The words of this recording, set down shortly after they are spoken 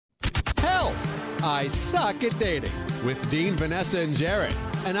I Suck at Dating with Dean, Vanessa, and Jared,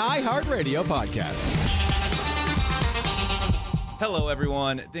 an iHeartRadio podcast. Hello,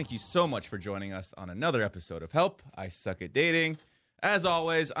 everyone. Thank you so much for joining us on another episode of Help, I Suck at Dating. As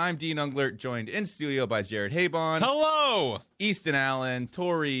always, I'm Dean Unglert, joined in studio by Jared Habon. Hello! Easton Allen,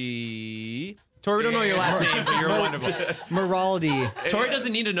 Tori, We don't know your last name, but you're wonderful. Morality. Tori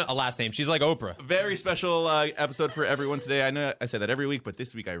doesn't need a last name. She's like Oprah. Very special episode for everyone today. I know I say that every week, but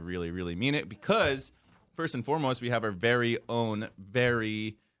this week I really, really mean it because, first and foremost, we have our very own,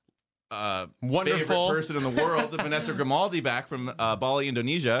 very Wonderful favorite person in the world, Vanessa Grimaldi, back from Bali,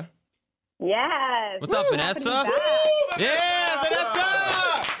 Indonesia. Yes. What's up, Vanessa? Yeah,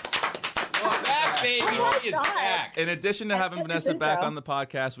 Vanessa! She's back, baby. She is back. In addition to having Vanessa back on the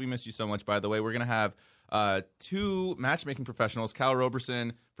podcast, we miss you so much, by the way. We're going to have two matchmaking professionals, Cal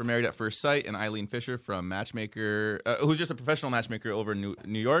Roberson from Married at First Sight and Eileen Fisher from Matchmaker, who's just a professional matchmaker over in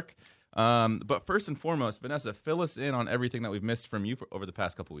New York. But first and foremost, Vanessa, fill us in on everything that we've missed from you over the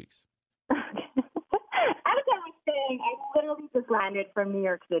past couple weeks. As I was saying, I literally just landed from New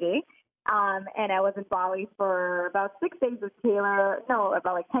York City. And I was in Bali for about 6 days with Taylor. No,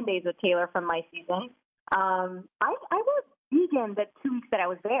 about like 10 days with Taylor from my season. I was vegan the 2 weeks that I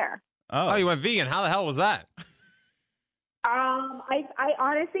was there. Oh, you went vegan. How the hell was that? I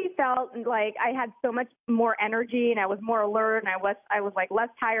honestly felt like I had so much more energy and I was more alert and I was like less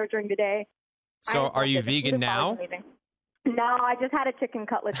tired during the day. So are you vegan now? No, I just had a chicken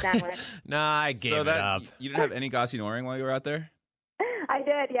cutlet sandwich. Nah, I gave it up. You didn't have any Gasi Noring while you were out there? I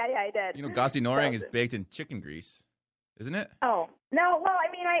did. Yeah, I did. You know, Gasi Noring is baked in chicken grease, isn't it? Oh, no. Well,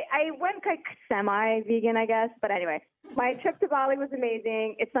 I mean, I went like semi-vegan, I guess. But anyway, my trip to Bali was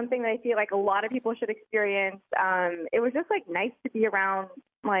amazing. It's something that I feel like a lot of people should experience. It was just like nice to be around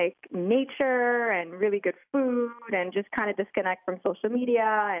like nature and really good food and just kind of disconnect from social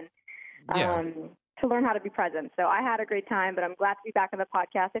media and to learn how to be present. So I had a great time, but I'm glad to be back on the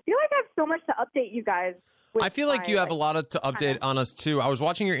podcast. I feel like I have so much to update you guys. I feel like you have a lot to update on us, too. I was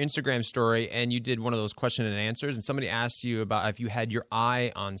watching your Instagram story, and you did one of those question and answers, and somebody asked you about if you had your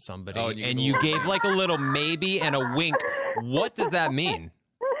eye on somebody, and you gave like a little maybe and a wink. What does that mean?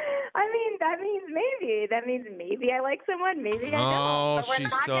 I mean, that means maybe. That means maybe I like someone, maybe I don't. Oh,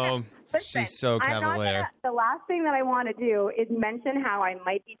 she's so cavalier. The last thing that I want to do is mention how I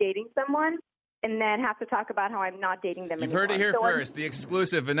might be dating someone and then have to talk about how I'm not dating them anymore. You've heard it here first. The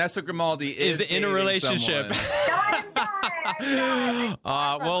exclusive Vanessa Grimaldi is in a relationship. Well,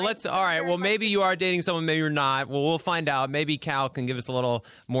 all right. Well, maybe you are dating someone, maybe you're not. Well, we'll find out. Maybe Cal can give us a little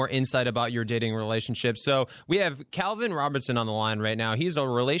more insight about your dating relationship. So we have Calvin Robertson on the line right now. He's a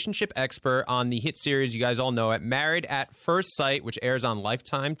relationship expert on the hit series, you guys all know it, Married at First Sight, which airs on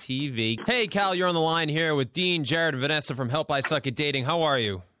Lifetime TV. Hey, Cal, you're on the line here with Dean, Jared, and Vanessa from Help I Suck at Dating. How are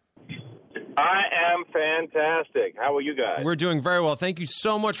you? I am fantastic. How are you guys? We're doing very well. Thank you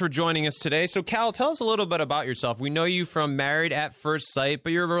so much for joining us today. So, Cal, tell us a little bit about yourself. We know you from Married at First Sight,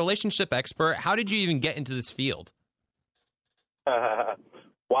 but you're a relationship expert. How did you even get into this field?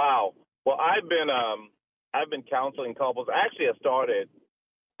 Wow. Well, I've been counseling couples. Actually, I started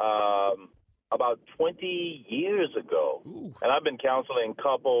about 20 years ago, and I've been counseling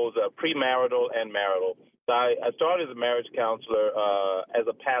couples, premarital and marital. So I started as a marriage counselor, as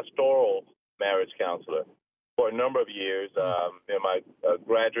a pastoral marriage counselor for a number of years. And my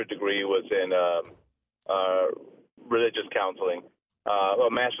graduate degree was in religious counseling,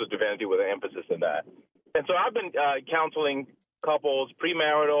 a master's of divinity with an emphasis in that. And so I've been counseling couples,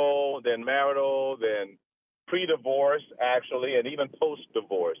 premarital, then marital, then pre-divorce, actually, and even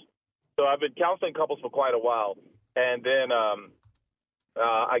post-divorce. So I've been counseling couples for quite a while. And then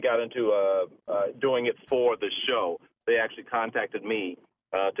I got into doing it for the show. They actually contacted me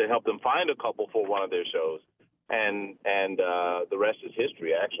to help them find a couple for one of their shows, and the rest is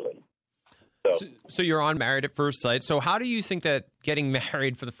history, actually. So you're on Married at First Sight. So how do you think that getting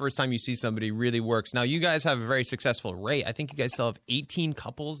married for the first time you see somebody really works? Now, you guys have a very successful rate. I think you guys still have 18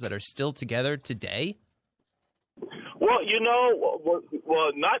 couples that are still together today. Well, you know,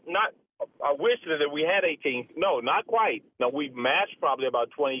 not. I wish that we had 18. No, not quite. No, we've matched probably about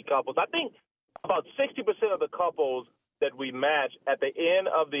 20 couples. I think about 60% of the couples that we match at the end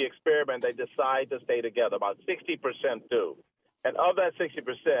of the experiment, they decide to stay together. About 60% do. And of that 60%,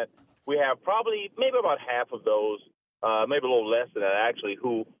 we have probably maybe about half of those, maybe a little less than that actually,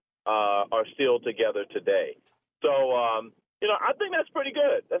 who are still together today. So, I think that's pretty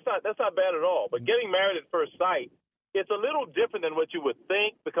good. That's not bad at all. But getting married at first sight, it's a little different than what you would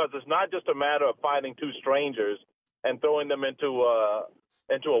think, because it's not just a matter of finding two strangers and throwing them into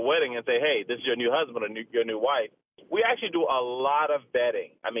into a wedding and say, hey, this is your new husband or your new wife. We actually do a lot of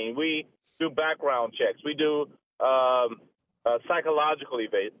vetting. I mean, we do background checks. We do psychological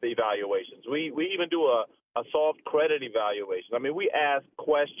evaluations. We even do a soft credit evaluation. I mean, we ask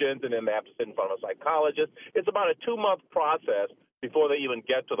questions, and then they have to sit in front of a psychologist. It's about a 2-month process before they even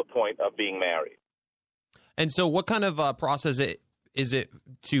get to the point of being married. And so what kind of process is it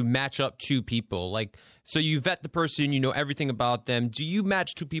to match up two people? Like, so you vet the person, you know everything about them. Do you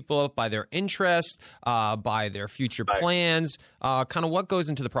match two people up by their interests, by their future plans? Kind of what goes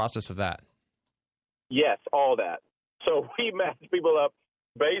into the process of that? Yes, all that. So we match people up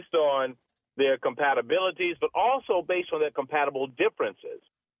based on their compatibilities, but also based on their compatible differences.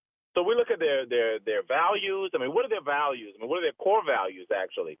 So we look at their values. I mean, what are their values? I mean, what are their core values,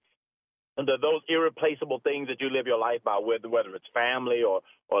 actually? And those irreplaceable things that you live your life by, whether it's family or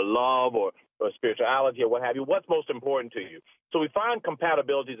love or spirituality or what have you, what's most important to you? So we find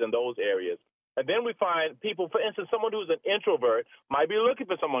compatibilities in those areas. And then we find people, for instance, someone who's an introvert might be looking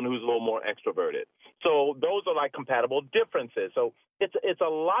for someone who's a little more extroverted. So those are like compatible differences. So it's a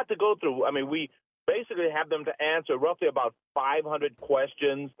lot to go through. I mean, we basically have them to answer roughly about 500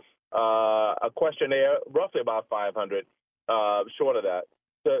 questions, a questionnaire, roughly about 500, short of that.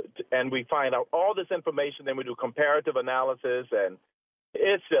 And we find out all this information. Then we do comparative analysis, and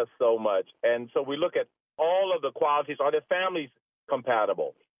it's just so much. And so we look at all of the qualities. Are their families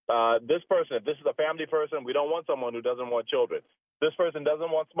compatible? This person, if this is a family person, we don't want someone who doesn't want children. This person doesn't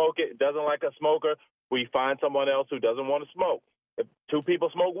want smoking, doesn't like a smoker. We find someone else who doesn't want to smoke. If two people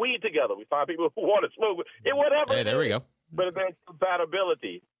smoke weed together, we find people who want to smoke. Whatever. Hey, there we go. But if there's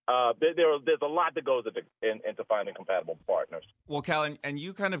compatibility, there's a lot that goes into finding compatible partners. Well, Cal, and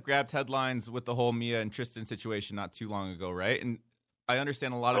you kind of grabbed headlines with the whole Mia and Tristan situation not too long ago, right? And I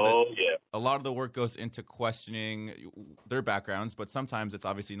understand a lot of the work goes into questioning their backgrounds, but sometimes it's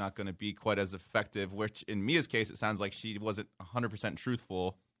obviously not going to be quite as effective, which in Mia's case, it sounds like she wasn't 100%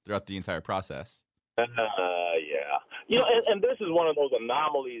 truthful throughout the entire process. Yeah. You know, and this is one of those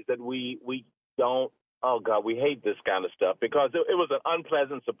anomalies that we don't, oh, God, we hate this kind of stuff because it was an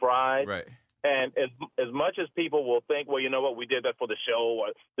unpleasant surprise. Right. And as much as people will think, well, you know what, we did that for the show, or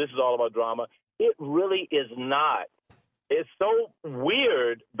this is all about drama, it really is not. It's so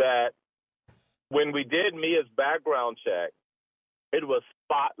weird that when we did Mia's background check, it was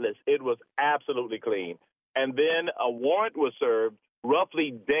spotless. It was absolutely clean. And then a warrant was served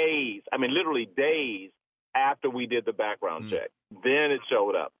roughly days, I mean, literally days after we did the background check. Then it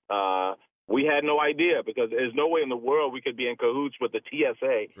showed up. We had no idea because there's no way in the world we could be in cahoots with the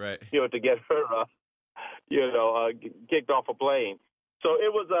TSA, right, to get her, kicked off a plane. So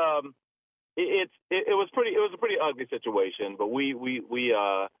it was, it was a pretty ugly situation, but we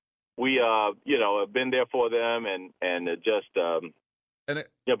have been there for them and just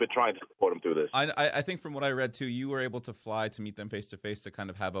been trying to support them through this. I think from what I read too, you were able to fly to meet them face to face to kind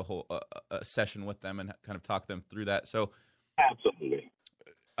of have a whole a session with them and kind of talk them through that. So absolutely.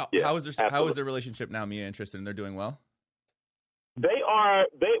 How is their relationship now, Mia and Tristan? They're doing well.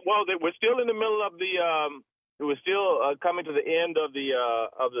 We're still in the middle of we're still coming to the end of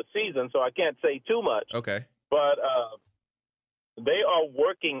the season, so I can't say too much. Okay. But they are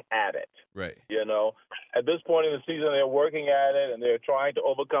working at it. Right. At this point in the season, they're working at it and they're trying to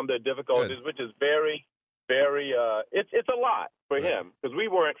overcome their difficulties, which is very, very. It's a lot for him because we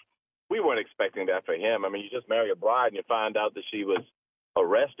weren't expecting that for him. I mean, you just marry a bride and you find out that she was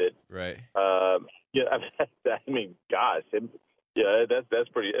arrested. Right. I mean, gosh, that's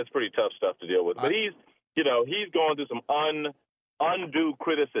pretty tough stuff to deal with. But he's going through some undue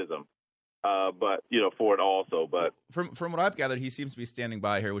criticism. But for it also. But from what I've gathered, he seems to be standing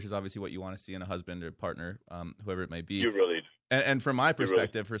by here, which is obviously what you want to see in a husband or partner, whoever it may be. You really do. And from my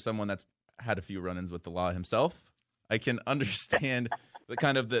perspective, for someone that's had a few run-ins with the law himself, I can understand the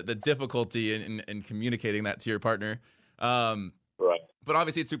kind of the difficulty in communicating that to your partner. Right. But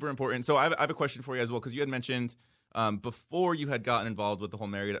obviously, it's super important. So I have a question for you as well, because you had mentioned before you had gotten involved with the whole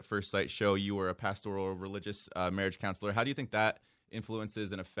Married at First Sight show, you were a pastoral religious marriage counselor. How do you think that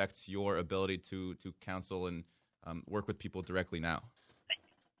influences and affects your ability to counsel and work with people directly now?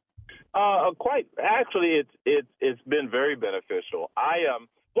 Quite actually, it's been very beneficial.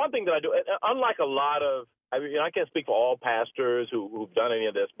 One thing that I do, unlike a lot of, I can't speak for all pastors who've done any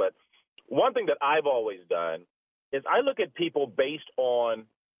of this, but one thing that I've always done is I look at people based on,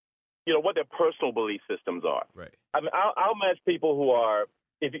 what their personal belief systems are. Right. I mean, I'll match people who are.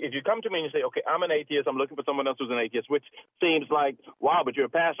 If you come to me and you say, okay, I'm an atheist, I'm looking for someone else who's an atheist, which seems like, wow, but you're a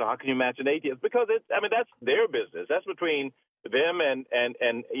pastor. How can you match an atheist? Because that's their business. That's between them and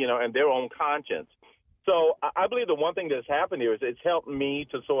their own conscience. So I believe the one thing that's happened here is it's helped me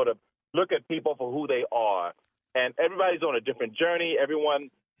to sort of look at people for who they are. And everybody's on a different journey. Everyone,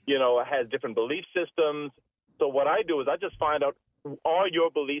 has different belief systems. So what I do is I just find out, are your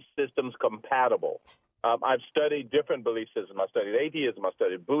belief systems compatible? I've studied different belief systems. I've studied atheism. I've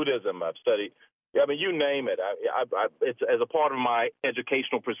studied Buddhism. I've studied, you name it. It's as a part of my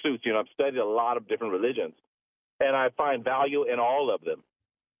educational pursuits. I've studied a lot of different religions, and I find value in all of them.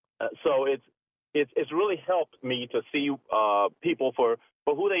 So it's really helped me to see people for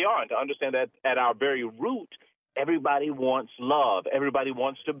who they are and to understand that at our very root, everybody wants love. Everybody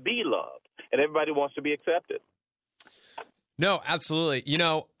wants to be loved, and everybody wants to be accepted. No, absolutely.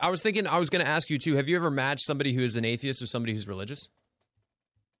 I was thinking I was going to ask you, too, have you ever matched somebody who is an atheist with somebody who's religious?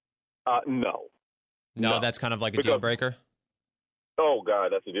 No. No, that's kind of like a deal breaker? Oh,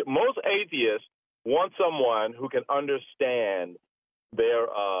 God, that's a deal. Most atheists want someone who can understand their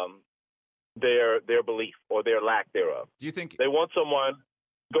belief or their lack thereof. Do you think they want someone?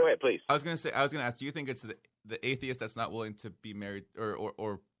 Go ahead, please. I was going to ask, do you think it's the atheist that's not willing to be married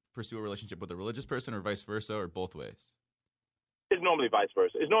or pursue a relationship with a religious person, or vice versa, or both ways? It's normally vice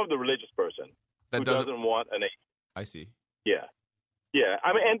versa. It's normally the religious person who doesn't want an atheist. I see. Yeah.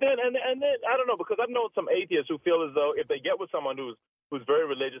 I mean, and then I don't know, because I've known some atheists who feel as though if they get with someone who's very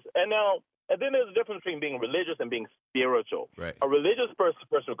religious, and then there's a difference between being religious and being spiritual. Right. A religious person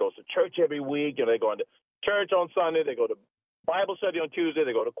who goes to church every week, they go to church on Sunday, they go to Bible study on Tuesday,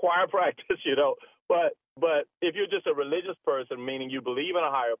 they go to choir practice, But if you're just a religious person, meaning you believe in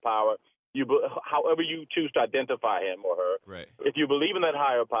a higher power, however you choose to identify him or her, right. If you believe in that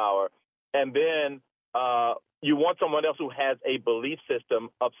higher power, and then you want someone else who has a belief system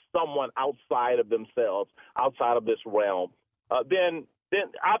of someone outside of themselves, outside of this realm, then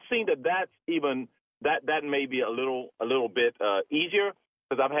I've seen that's even that may be a little bit easier,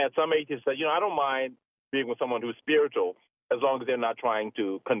 because I've had some atheists say, I don't mind being with someone who's spiritual as long as they're not trying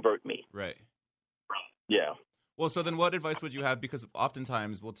to convert me. Right. Yeah. Well, so then what advice would you have? Because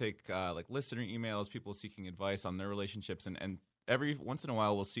oftentimes we'll take like listener emails, people seeking advice on their relationships, and every once in a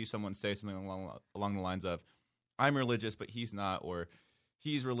while we'll see someone say something along the lines of, I'm religious, but he's not, or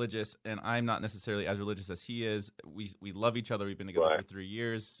he's religious, and I'm not necessarily as religious as he is. We love each other. We've been together for 3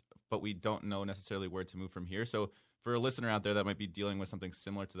 years, but we don't know necessarily where to move from here. So for a listener out there that might be dealing with something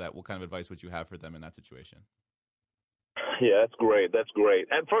similar to that, what kind of advice would you have for them in that situation? Yeah, that's great.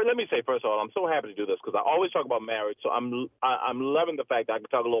 And let me say, first of all, I'm so happy to do this because I always talk about marriage. So I'm loving the fact that I can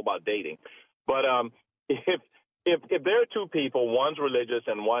talk a little about dating. But if there are two people, one's religious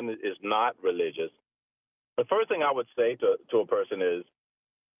and one is not religious, the first thing I would say to a person is,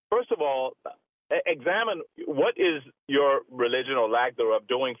 first of all, examine what is your religion or lack thereof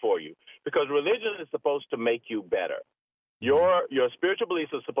doing for you, because religion is supposed to make you better. Your spiritual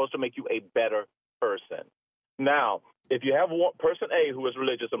beliefs are supposed to make you a better person. Now, if you have person A who is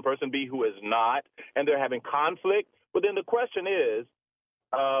religious and person B who is not, and they're having conflict, well, then the question is,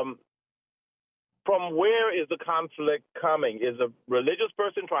 from where is the conflict coming? Is a religious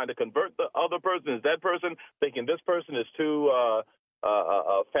person trying to convert the other person? Is that person thinking this person is too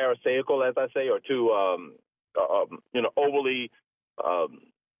pharisaical, as I say, or too overly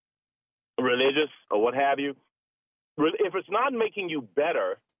religious or what have you? If it's not making you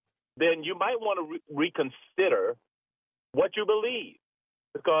better, then you might want to reconsider what you believe,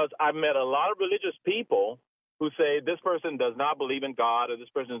 because I've met a lot of religious people who say this person does not believe in God or this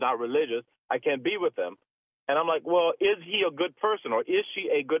person is not religious, I can't be with them. And I'm like, well, is he a good person or is she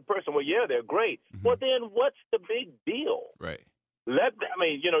a good person? Well, yeah, they're great. Mm-hmm. Well, then what's the big deal? Right.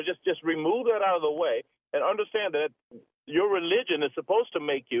 Just remove that out of the way and understand that your religion is supposed to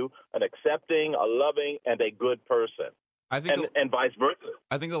make you an accepting, a loving, and a good person. I think and vice versa.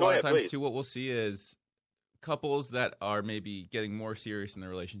 I think a lot of times, too, what we'll see is couples that are maybe getting more serious in their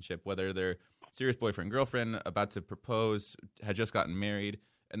relationship, whether they're serious boyfriend, girlfriend, about to propose, had just gotten married,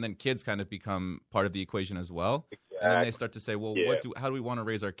 and then kids kind of become part of the equation as well. Exactly. And then they start to say, well, how do we want to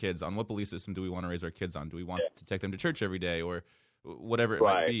raise our kids? On what belief system do we want to raise our kids on? Do we want to take them to church every day or whatever it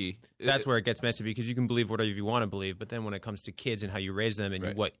might be? That's where it gets messy, because you can believe whatever you want to believe, but then when it comes to kids and how you raise them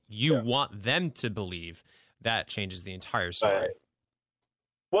and what you want them to believe, that changes the entire story. Right.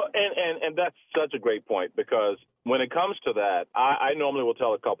 Well, and that's such a great point, because when it comes to that, I normally will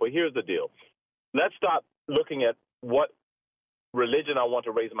tell a couple, here's the deal. Let's stop looking at what religion I want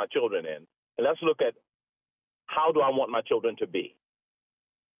to raise my children in, and let's look at how do I want my children to be.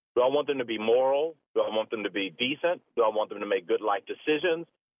 Do I want them to be moral? Do I want them to be decent? Do I want them to make good life decisions?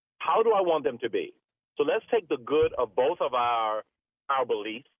 How do I want them to be? So let's take the good of both of our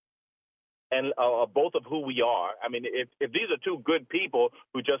beliefs and both of who we are. I mean, if these are two good people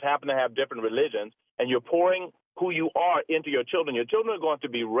who just happen to have different religions and you're pouring who you are into your children are going to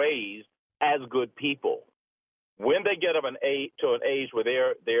be raised as good people. When they get to an age where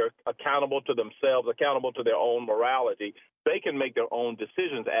they're accountable to themselves, accountable to their own morality, they can make their own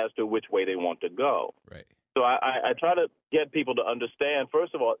decisions as to which way they want to go. Right. So I try to get people to understand,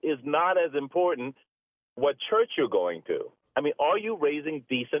 first of all, it's not as important what church you're going to. I mean, are you raising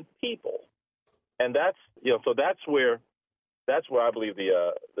decent people? And that's, so that's where I believe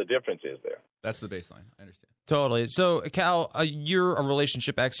the difference is there. That's the baseline. I understand. Totally. So, Cal, you're a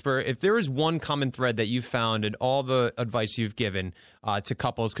relationship expert. If there is one common thread that you've found in all the advice you've given to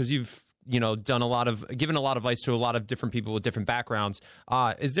couples, because you've given a lot of advice to a lot of different people with different backgrounds,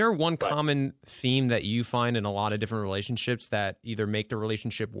 is there one common theme that you find in a lot of different relationships that either make the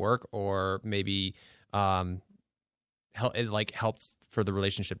relationship work or maybe helps for the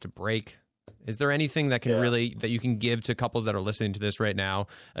relationship to break? Is there anything that can that you can give to couples that are listening to this right now,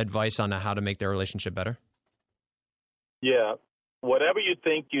 advice on how to make their relationship better? Yeah. Whatever you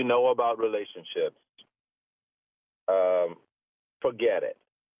think you know about relationships, forget it.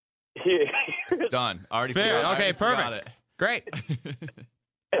 Done. Already Fair. forgot. Okay, Already forgot perfect. it. Great.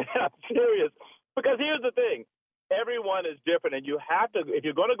 I'm serious. Because here's the thing. Everyone is different, and you have to, if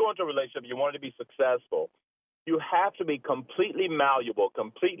you're going to go into a relationship, you want it to be successful, you have to be completely malleable,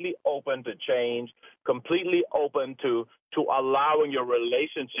 completely open to change, completely open to allowing your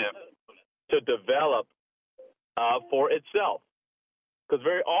relationship to develop for itself. Because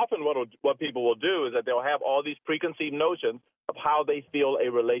very often what people will do is that they'll have all these preconceived notions of how they feel a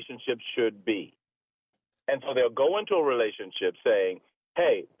relationship should be. And so they'll go into a relationship saying,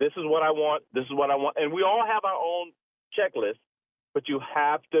 hey, this is what I want, this is what I want. And we all have our own checklist, but you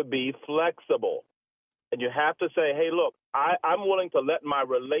have to be flexible. And you have to say, hey, look, I'm willing to let my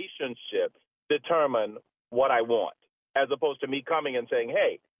relationship determine what I want, as opposed to me coming and saying,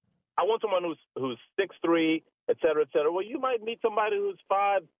 hey, I want someone who's 6'3", et cetera, et cetera. Well, you might meet somebody who's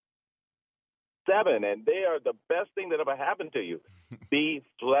 5'7", and they are the best thing that ever happened to you. Be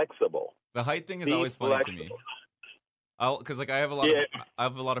flexible. The height thing is always funny to me. Because I have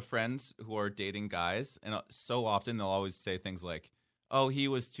a lot of friends who are dating guys, and so often they'll always say things like, "Oh, he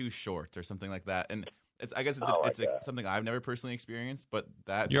was too short" or something like that. And I guess it's something I've never personally experienced, but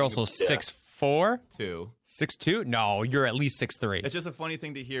that You're also 6'4"? 6'2"? No, you're at least 6'3". It's just a funny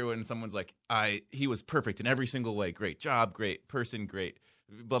thing to hear when someone's like, he was perfect in every single way. Great job, great person, great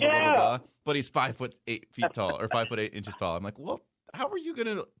blah blah blah blah blah. But he's 5'8" tall or 5'8" inches tall. I'm like, well, how are you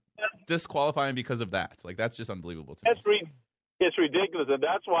gonna disqualify him because of that? Like, that's just unbelievable to me. It's ridiculous, and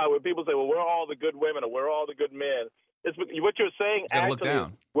that's why when people say, well, we're all the good women or we're all the good men, it's what you're saying. You gotta look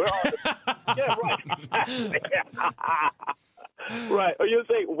down. We're all yeah, right. Right. Or you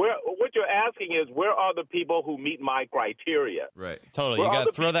say, what you're asking is, where are the people who meet my criteria? Right. Totally. You got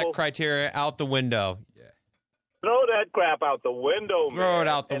to throw that criteria out the window. Yeah. Throw that crap out the window, man. Throw it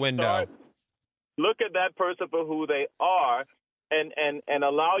out the window. Look at that person for who they are, and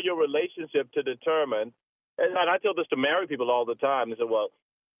allow your relationship to determine. And I tell this to married people all the time. They say, well,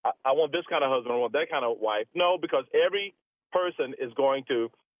 I want this kind of husband, I want that kind of wife. No, because every person is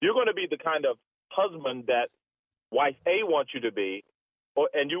you're going to be the kind of husband that wife A wants you to be,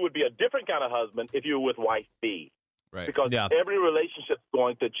 and you would be a different kind of husband if you were with wife B. Right. Because every relationship is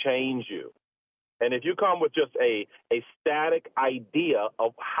going to change you. And if you come with just a static idea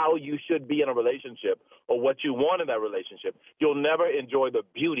of how you should be in a relationship or what you want in that relationship, you'll never enjoy the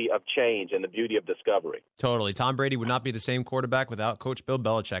beauty of change and the beauty of discovery. Totally. Tom Brady would not be the same quarterback without Coach Bill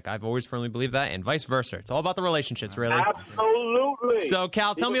Belichick. I've always firmly believed that, and vice versa. It's all about the relationships, really. Absolutely. So,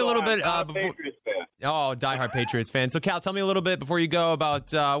 Cal, tell me a little bit. Diehard Patriots fan. So, Cal, tell me a little bit before you go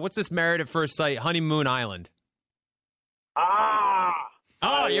about what's this Married at First Sight, Honeymoon Island?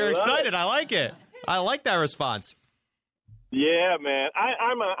 Oh, you're excited. I like it. I like that response. Yeah, man.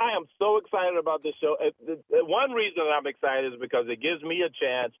 I am so excited about this show. One reason that I'm excited is because it gives me a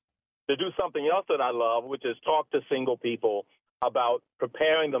chance to do something else that I love, which is talk to single people about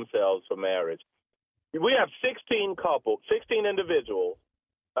preparing themselves for marriage. We have 16 individuals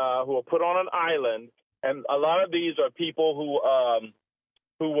who are put on an island, and a lot of these are people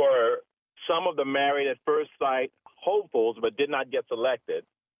who were some of the Married at First Sight hopefuls but did not get selected.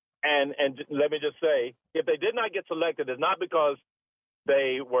 And let me just say, if they did not get selected, it's not because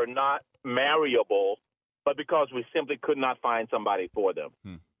they were not marryable, but because we simply could not find somebody for them.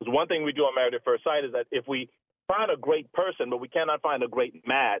 Because one thing we do on Married at First Sight is that if we find a great person, but we cannot find a great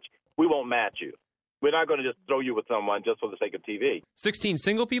match, we won't match you. We're not going to just throw you with someone just for the sake of TV. 16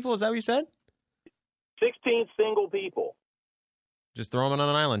 single people, is that what you said? 16 single people. Just throw them on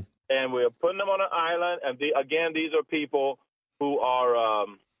an island. And we're putting them on an island. And, these are people who are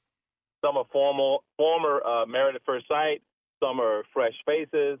Some are former Married at First Sight. Some are fresh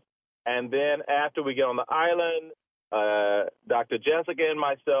faces. And then after we get on the island, Dr. Jessica and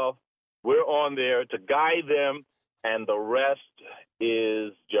myself, we're on there to guide them, and the rest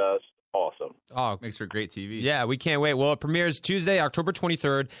is just awesome. Oh, Makes for great TV. yeah, we can't wait. Well, it premieres Tuesday, October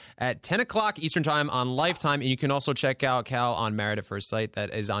 23rd at 10 o'clock Eastern Time on Lifetime. And you can also check out Cal on Married at First Sight.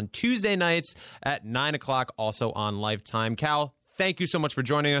 That is on Tuesday nights at 9 o'clock, also on Lifetime. Cal, thank you so much for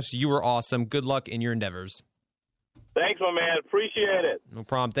joining us. You were awesome. Good luck in your endeavors. Thanks, my man. Appreciate it. No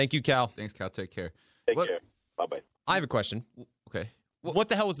problem. Thank you, Cal. Thanks, Cal. Take care. Take care. Bye-bye. I have a question. Okay. What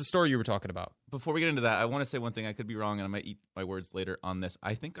the hell was the story you were talking about? Before we get into that, I want to say one thing. I could be wrong, and I might eat my words later on this.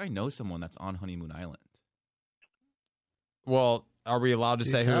 I think I know someone that's on Honeymoon Island. Well, are we allowed to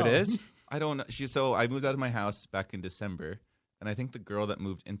say who it is? I don't know. So I moved out of my house back in December, and I think the girl that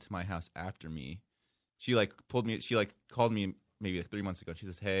moved into my house after me, she called me maybe 3 months ago. She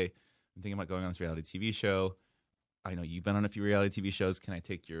says, "Hey, I'm thinking about going on this reality TV show. I know you've been on a few reality TV shows. Can I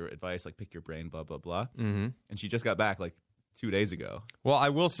take your advice? Like, pick your brain, blah, blah, blah." Mm-hmm. And she just got back 2 days ago. Well, I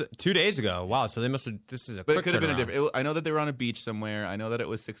will say 2 days ago. Wow, so they must have. This is a But quick it could have been a turnaround. different. I know that they were on a beach somewhere. I know that it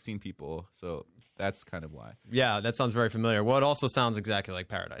was 16 people. So that's kind of why. Yeah, that sounds very familiar. Well, it also sounds exactly like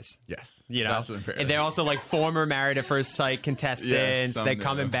Paradise. Yes. You know, Bachelor in Paradise. and they're also like former Married at First Sight contestants. Yes, They're some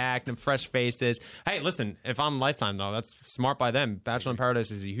coming do. back and fresh faces. Hey, listen, if I'm Lifetime though, that's smart by them. Bachelor in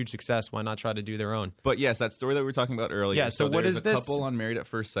Paradise is a huge success. Why not try to do their own? But yes, that story that we were talking about earlier. Yeah, so what there's is a this? couple on Married at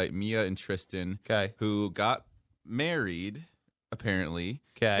First Sight, Mia and Tristan, Okay. who got married, apparently.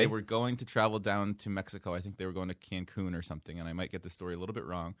 Okay. They were going to travel down to Mexico. I think they were going to Cancun or something, and I might get the story a little bit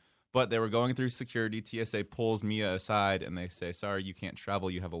wrong. But they were going through security. TSA pulls Mia aside, and they say, "Sorry, you can't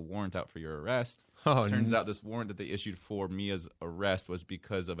travel. You have a warrant out for your arrest." Oh, Turns out this warrant that they issued for Mia's arrest was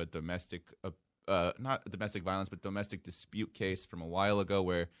because of a not domestic violence, but domestic dispute case from a while ago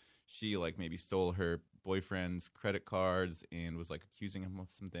where she maybe stole her boyfriend's credit cards and was accusing him of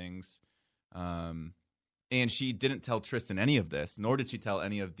some things. And she didn't tell Tristan any of this, nor did she tell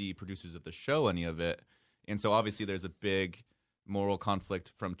any of the producers of the show any of it. And so obviously there's a big moral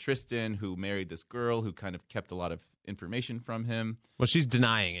conflict from Tristan, who married this girl who kind of kept a lot of information from him. Well, she's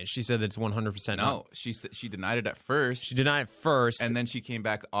denying it. She said it's 100% No, she denied it at first. She denied it first. And then she came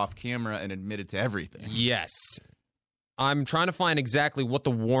back off camera and admitted to everything. Yes. I'm trying to find exactly what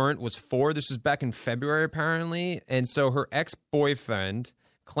the warrant was for. This was back in February, apparently. And so her ex-boyfriend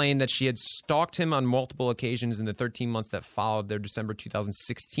claimed that she had stalked him on multiple occasions in the 13 months that followed their December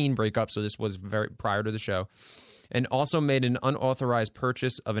 2016 breakup. So this was very prior to the show. And also made an unauthorized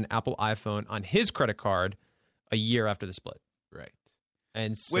purchase of an Apple iPhone on his credit card a year after the split. Right.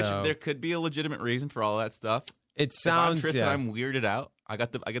 And so Which there could be a legitimate reason for all that stuff. it If I'm sounds Tristan, yeah. I'm weirded out. I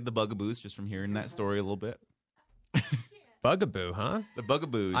get the bugaboos just from hearing that story a little bit. Bugaboo, huh? The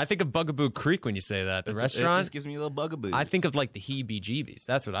bugaboos. I think of Bugaboo Creek when you say that. The It restaurant. just gives me a little bugaboos. I think of the heebie-jeebies.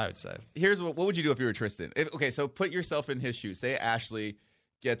 That's what I would say. Here's what would you do if you were Tristan? Okay, so put yourself in his shoes. Say Ashley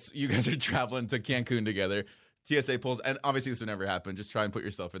you guys are traveling to Cancun together. TSA pulls, and obviously this would never happen. Just try and put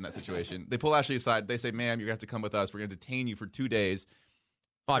yourself in that situation. They pull Ashley aside. They say, "Ma'am, you're gonna have to come with us. We're gonna detain you for 2 days."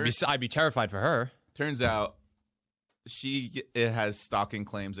 Oh, I'd be terrified for her. Turns out she has stalking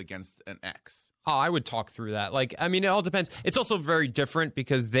claims against an ex. Oh, I would talk through that. It all depends. It's also very different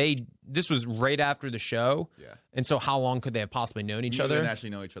because this was right after the show. Yeah. And so how long could they have possibly known each You other? and Ashley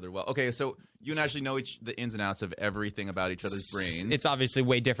know each other well. Okay, so you and Ashley know the ins and outs of everything about each other's brains. It's obviously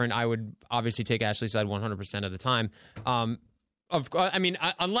way different. I would obviously take Ashley's side 100% of the time.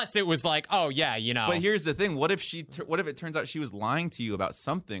 Unless it was oh yeah, But here's the thing: what if it turns out she was lying to you about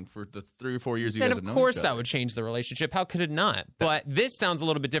something for the 3 or 4 years you then guys of have known course each other? that would change the relationship. How could it not? But this sounds a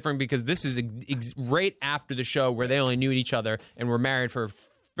little bit different because this is right after the show where they only knew each other and were married for a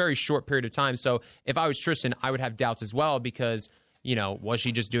very short period of time. So if I was Tristan, I would have doubts as well because was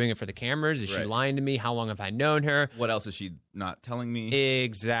she just doing it for the cameras? Is she Right. lying to me? How long have I known her? What else is she not telling me?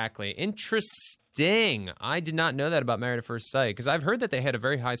 Exactly. Interesting. I did not know that about Married at First Sight because I've heard that they had a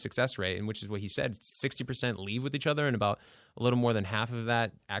very high success rate, and which is what he said. 60% leave with each other, and about a little more than half of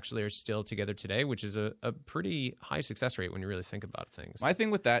that actually are still together today, which is a pretty high success rate when you really think about things. My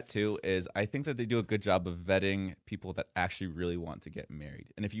thing with that too is I think that they do a good job of vetting people that actually really want to get married.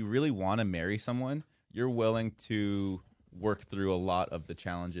 And if you really want to marry someone, you're willing to work through a lot of the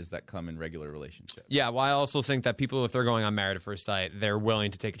challenges that come in regular relationships. Yeah, well, I also think that people, if they're going on Married at First Sight, they're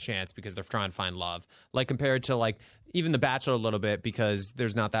willing to take a chance because they're trying to find love. Compared to even The Bachelor a little bit, because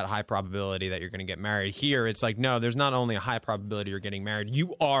there's not that high probability that you're going to get married. Here, it's no, there's not only a high probability you're getting married,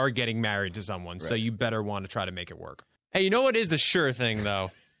 you are getting married to someone, so you better want to try to make it work. Hey, you know what is a sure thing,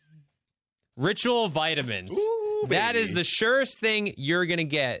 though? Ritual vitamins. Ooh. That is baby. the surest thing you're going to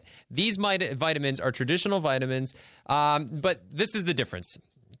get. These vitamins are traditional vitamins, but this is the difference.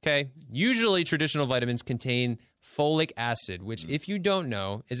 Okay. Usually traditional vitamins contain folic acid, which, if you don't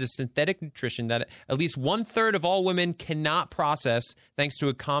know, is a synthetic nutrition that at least 1/3 of all women cannot process thanks to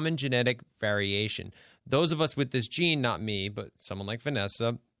a common genetic variation. Those of us with this gene, not me, but someone like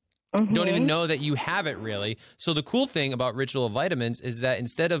Vanessa, don't even know that you have it really. So the cool thing about Ritual Vitamins is that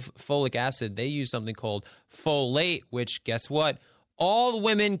instead of folic acid, they use something called folate, which guess what? All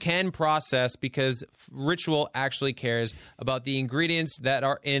women can process because Ritual actually cares about the ingredients that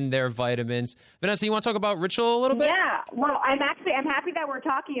are in their vitamins. Vanessa, you want to talk about Ritual a little bit? Yeah, well, I'm happy that we're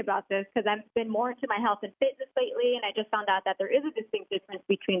talking about this because I've been more into my health and fitness lately, and I just found out that there is a distinct difference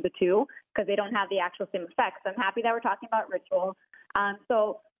between the two because they don't have the actual same effects. So I'm happy that we're talking about Ritual.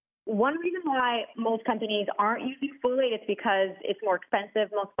 So one reason why most companies aren't using folate is because it's more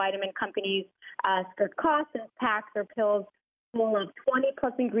expensive. Most vitamin companies skirt costs and packs or pills full of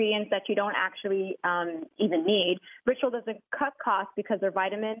 20-plus ingredients that you don't actually even need. Ritual doesn't cut costs because their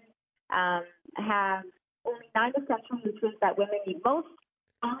vitamins have only 9 essential nutrients that women need most,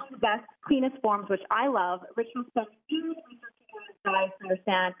 all in the best, cleanest forms, which I love. Ritual spends years researching women's diets to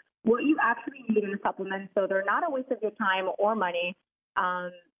understand what you actually need in a supplement, so they're not a waste of your time or money.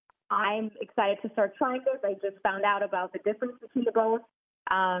 I'm excited to start trying this. I just found out about the difference between the both.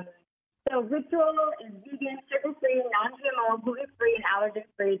 So Ritual is vegan, sugar-free, non-GMO, gluten-free, and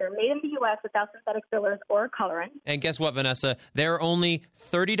allergen-free. They're made in the U.S. without synthetic fillers or colorants. And guess what, Vanessa? They're only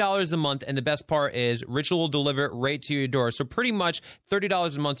 $30 a month, and the best part is Ritual will deliver it right to your door. So pretty much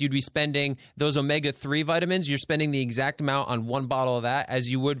 $30 a month, you'd be spending those omega-3 vitamins. You're spending the exact amount on one bottle of that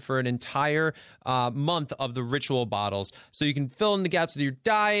as you would for an entire month of the Ritual bottles. So you can fill in the gaps with your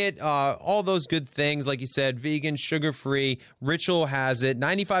diet, all those good things. Like you said, vegan, sugar-free. Ritual has it.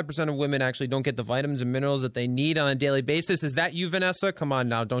 95% of women actually don't get the vitamins and minerals that they need on a daily basis. Is that you, Vanessa? Come on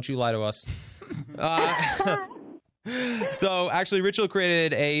now. Don't you lie to us. So actually, Ritual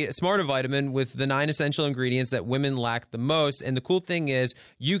created a smarter vitamin with the 9 essential ingredients that women lack the most. And the cool thing is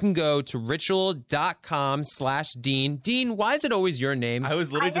you can go to ritual.com/Dean. Dean, why is it always your name? I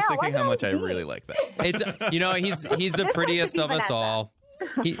was literally just thinking how much I really like that. It's, he's the prettiest of us all.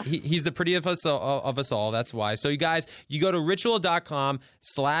 He's the prettiest of us all. That's why. So you guys, you go to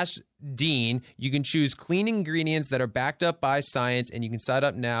ritual.com/Dean. You can choose clean ingredients that are backed up by science, and you can sign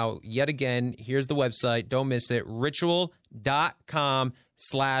up now. Yet again, here's the website. Don't miss it.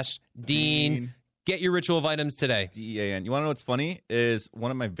 Ritual.com/Dean. Get your Ritual vitamins today. DEAN. You want to know what's funny? Is one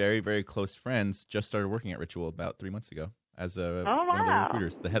of my very, very close friends just started working at Ritual about 3 months ago as one of the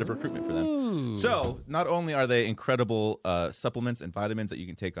recruiters, the head of recruitment for them. Ooh. So not only are they incredible supplements and vitamins that you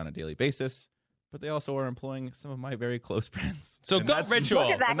can take on a daily basis, but they also are employing some of my very close friends. So And go that's- Ritual.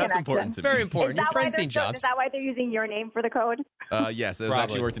 Look at that And that's connection. important to me. Very important. Your friends need Is jobs. that why they're using your name for the code? Yes, it was Probably.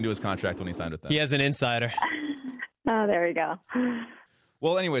 actually worked into his contract when he signed with them. He has an insider. Oh, there we go.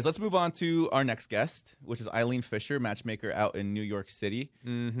 Well, anyways, let's move on to our next guest, which is Eileen Fisher, matchmaker out in New York City,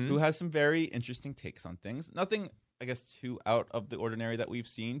 who has some very interesting takes on things. Nothing, I guess, too out of the ordinary that we've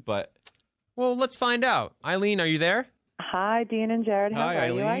seen, but... Well, let's find out. Eileen, are you there? Hi, Dean and Jared. How Hi,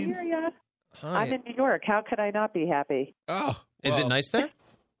 are you? I Eileen. hear you. Hi. I'm in New York. How could I not be happy? Oh, Is it well, nice there?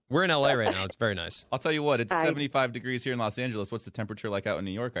 We're in LA right now. It's very nice. I'll tell you what, it's Hi. 75 degrees here in Los Angeles. What's the temperature like out in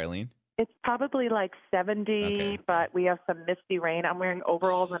New York, Eileen? It's probably like 70, Okay. but we have some misty rain. I'm wearing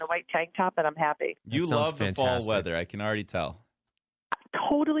overalls and a white tank top, and I'm happy. You sounds love the fantastic. fall weather. I can already tell.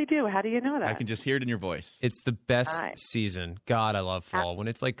 Totally do. How do you know that? I can just hear it in your voice. It's the best Hi. season. God, I love fall. When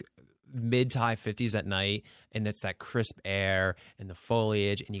it's like mid to high 50s at night and it's that crisp air and the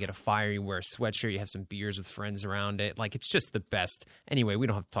foliage and you get a fire, you wear a sweatshirt, you have some beers with friends around it. Like, it's just the best. Anyway, we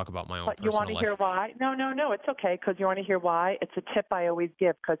don't have to talk about my own But you personal want to life. hear why? No. It's okay because you want to hear why. It's a tip I always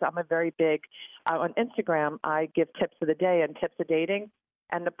give because I'm a very big on Instagram. I give tips of the day and tips of dating.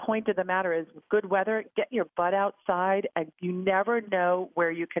 And the point of the matter is, with good weather, get your butt outside, and you never know where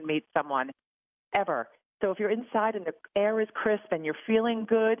you can meet someone, ever. So if you're inside and the air is crisp and you're feeling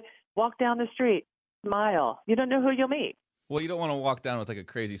good, walk down the street, smile. You don't know who you'll meet. Well, you don't want to walk down with like a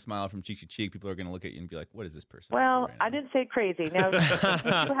crazy smile from cheek to cheek. People are going to look at you and be like, what is this person? Well, up to right I now?" didn't say crazy. Now,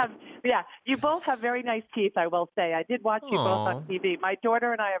 you both have very nice teeth, I will say. I did watch you both Aw. on TV. My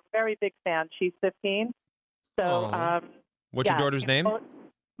daughter and I are very big fans. She's 15. So, Aw. What's your daughter's name?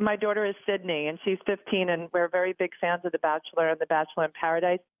 My daughter is Sydney, and she's 15, and we're very big fans of The Bachelor and The Bachelor in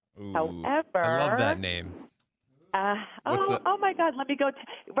Paradise. Ooh. However, I love that name. Oh my God! Let me go.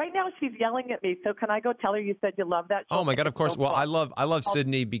 Right now, she's yelling at me. So can I go tell her you said you love that? Oh my God! Of course. Well, I love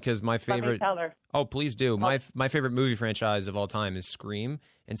Sydney because my Let me favorite. tell her. Oh, please do. My favorite movie franchise of all time is Scream,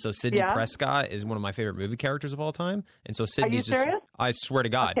 and so Sidney Prescott is one of my favorite movie characters of all time. And so Sydney's just. Serious? I swear to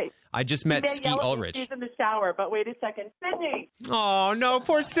God. Okay. I just met She may Skeet yell at me. Ulrich. She's in the shower, but wait a second, Sydney. Oh no,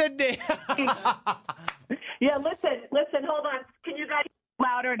 poor Sydney. Yeah, listen, hold on. Can you guys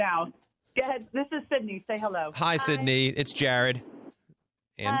louder now? Go ahead. This is Sydney. Say hello. Hi, Sydney. It's Jared.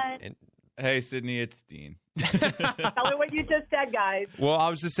 Hi. And Hey, Sydney, it's Dean. Tell her what you just said, guys. well, I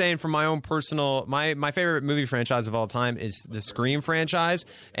was just saying from my own personal, my favorite movie franchise of all time is the Scream franchise.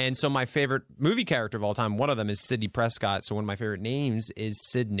 And so my favorite movie character of all time, one of them is Sidney Prescott. So one of my favorite names is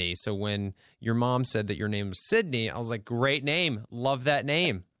Sydney. So when your mom said that your name was Sydney, I was like, great name. Love that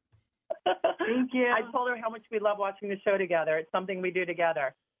name. Thank you. I told her how much we love watching the show together. It's something we do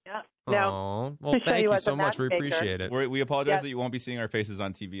together. Yeah. Now, Aw. Well, to show thank you you as a so much. We matchmaker. appreciate it. We apologize Yes. that you won't be seeing our faces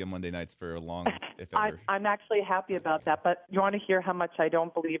on TV on Monday nights for a long, if ever. I'm actually happy about that. But you want to hear how much I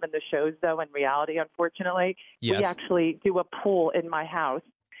don't believe in the shows, though, in reality, unfortunately? Yes. We actually do a pool in my house.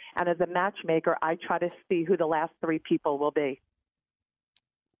 And as a matchmaker, I try to see who the last 3 people will be.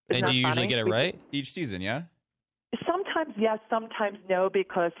 Isn't And do you that usually funny? get it right? Each season, yeah? Sometimes yes, sometimes no,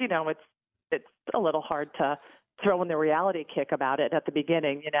 because, it's a little hard to throw in the reality kick about it at the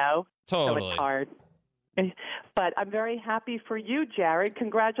beginning, So Totally. it's hard. But I'm very happy for you, Jared.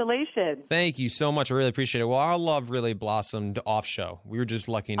 Congratulations. Thank you so much. I really appreciate it. Well, our love really blossomed off show. We were just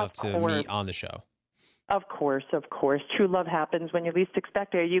lucky enough to course. meet on the show. Of course, of course. True love happens when you least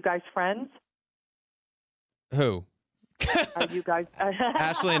expect it. Are you guys friends? Who? Are you guys?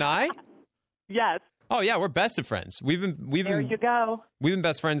 Ashley and I? Yes. Oh yeah, we're best of friends. We've There been you go. we've been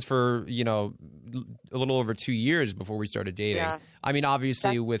best friends for, a little over 2 years before we started dating. Yeah. I mean,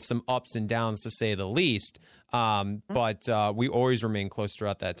 obviously with some ups and downs to say the least. But we always remained close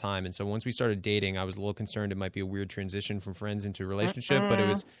throughout that time. And so once we started dating, I was a little concerned it might be a weird transition from friends into a relationship, but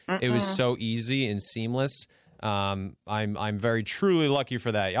it was so easy and seamless. I'm very truly lucky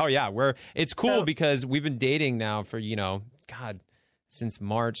for that. Oh yeah, it's cool because we've been dating now for, God, since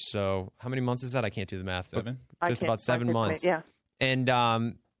March. So how many months is that? I can't do the math. 7? Just about 7 months. Yeah.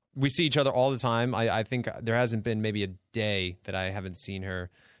 And we see each other all the time. I think there hasn't been maybe a day that I haven't seen her.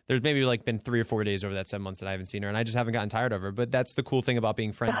 There's maybe been 3 or 4 days over that 7 months that I haven't seen her, and I just haven't gotten tired of her. But that's the cool thing about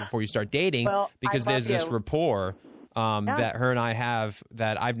being friends before you start dating, Well, because I there's love this you. rapport that her and I have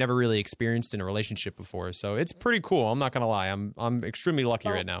that I've never really experienced in a relationship before. So it's pretty cool. I'm not gonna lie. I'm extremely lucky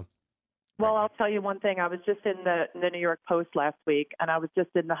right now. Well, I'll tell you one thing. I was just in the New York Post last week, and I was just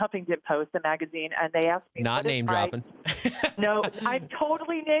in the Huffington Post, the magazine, and they asked me. Not what is name my- dropping. No, I'm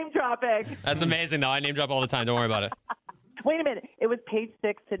totally name dropping. That's amazing. though. I name drop all the time. Don't worry about it. Wait a minute. It was page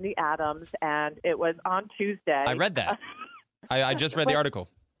 6, Sydney Adams, and it was on Tuesday. I read that. I just read the article.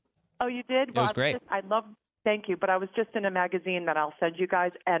 Oh, you did? It was great. Thank you. But I was just in a magazine that I'll send you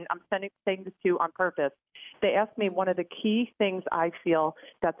guys, and I'm saying this to you on purpose. They asked me one of the key things I feel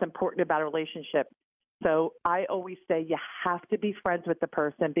that's important about a relationship. So I always say you have to be friends with the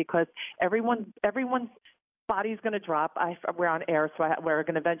person because everyone's body's going to drop. We're on air, so we're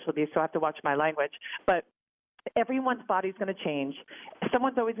going to eventually be, so I have to watch my language. But everyone's body's going to change.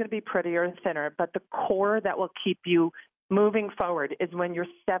 Someone's always going to be prettier and thinner, but the core that will keep you moving forward is when you're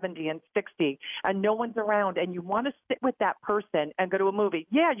 70 and 60 and no one's around and you want to sit with that person and go to a movie.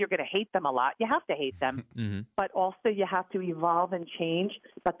 Yeah, you're going to hate them a lot. You have to hate them. Mm-hmm. But also you have to evolve and change,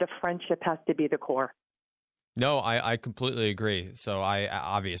 but the friendship has to be the core. No, I completely agree. So I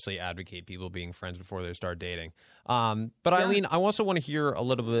obviously advocate people being friends before they start dating. But Eileen, I also want to hear a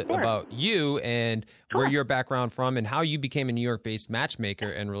little bit about you and where your background from and how you became a New York-based matchmaker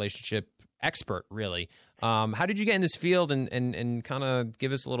and relationship expert, really. How did you get in this field and kind of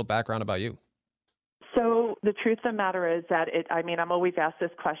give us a little background about you? So the truth of the matter is that I'm always asked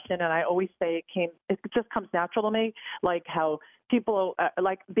this question, and I always say it just comes natural to me, like how people,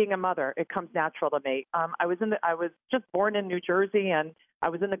 like being a mother, it comes natural to me. I was just born in New Jersey, and I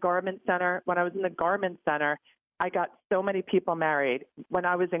was in the Garment Center. When I was in the Garment Center, I got so many people married. When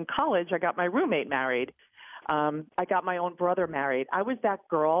I was in college, I got my roommate married. I got my own brother married. I was that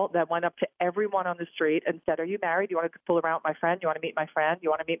girl that went up to everyone on the street and said, "Are you married? You want to fool around with my friend? You want to meet my friend? You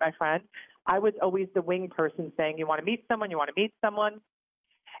want to meet my friend?" I was always the wing person saying, "You want to meet someone? You want to meet someone?"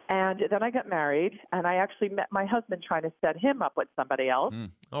 And then I got married, and I actually met my husband trying to set him up with somebody else.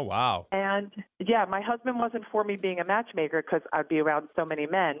 Oh, wow. And, yeah, my husband wasn't for me being a matchmaker because I'd be around so many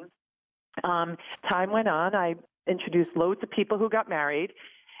men. Time went on. I introduced loads of people who got married.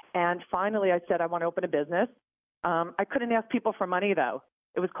 And finally, I said, I want to open a business. I couldn't ask people for money, though.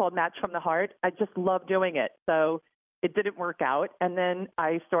 It was called Match from the Heart. I just love doing it. So it didn't work out. And then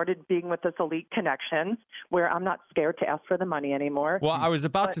I started being with this Elite Connections where I'm not scared to ask for the money anymore. Well, I was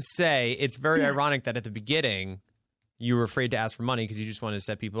about to say, it's very ironic that at the beginning you were afraid to ask for money because you just wanted to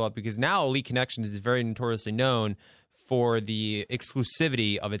set people up, because now Elite Connections is very notoriously known for the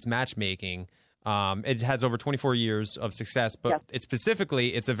exclusivity of its matchmaking. It has over 24 years of success, but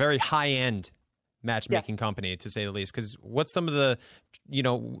it's a very high-end matchmaking company, to say the least. Because what's some of the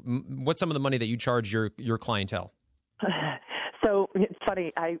money that you charge your clientele? So it's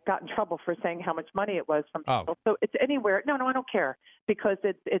funny. I got in trouble for saying how much money it was from people. So it's anywhere. No, I don't care, because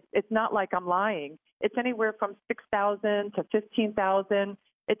it's not like I'm lying. It's anywhere from $6,000 to $15,000.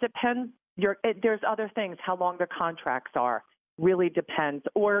 It depends. There's other things. How long the contracts are really depends.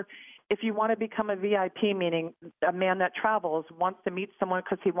 Or if you want to become a VIP, meaning a man that travels wants to meet someone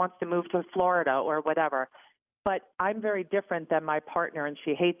because he wants to move to Florida or whatever. But I'm very different than my partner, and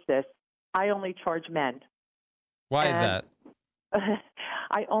she hates this. I only charge men. Why is that?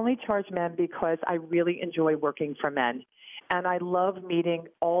 I only charge men because I really enjoy working for men, and I love meeting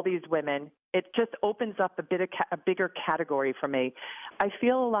all these women. It just opens up a bigger category for me. I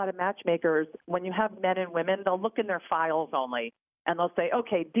feel a lot of matchmakers, when you have men and women, they'll look in their files only, and they'll say,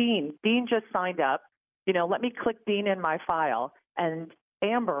 okay, Dean just signed up. Let me click Dean in my file, and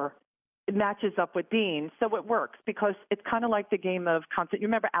Amber matches up with Dean, so it works, because it's kind of like the game of you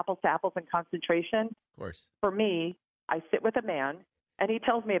remember apples to apples and concentration? Of course. For me, I sit with a man, and he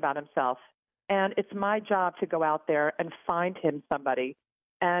tells me about himself, and it's my job to go out there and find him somebody,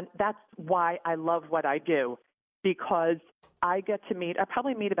 and that's why I love what I do, because I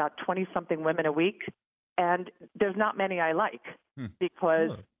probably meet about 20-something women a week, and there's not many I like,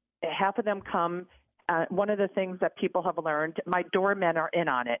 because half of them come. One of the things that people have learned, my doormen are in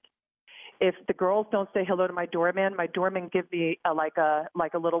on it. If the girls don't say hello to my doorman give me a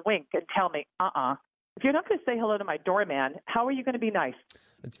little wink and tell me, if you're not going to say hello to my doorman, how are you going to be nice?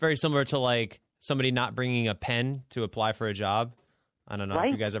 It's very similar to like somebody not bringing a pen to apply for a job. I don't know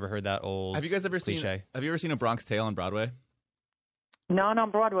if you guys ever heard that old Have you guys ever cliche. Have you ever seen A Bronx Tale on Broadway? Not on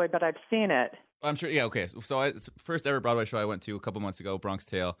Broadway, but I've seen it. I'm sure. Yeah. Okay. So first ever Broadway show I went to a couple months ago, Bronx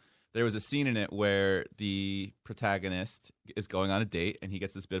Tale. There was a scene in it where the protagonist is going on a date, and he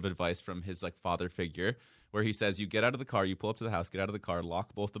gets this bit of advice from his father figure, where he says, "You get out of the car, you pull up to the house, get out of the car,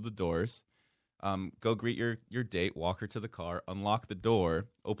 lock both of the doors, go greet your date, walk her to the car, unlock the door,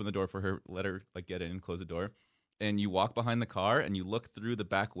 open the door for her, let her get in, close the door, and you walk behind the car and you look through the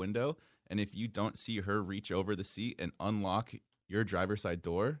back window, and if you don't see her reach over the seat and unlock your driver's side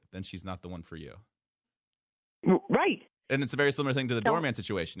door, then she's not the one for you." Right. And it's a very similar thing to the doorman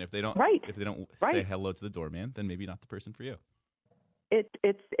situation. If they don't say hello to the doorman, then maybe not the person for you.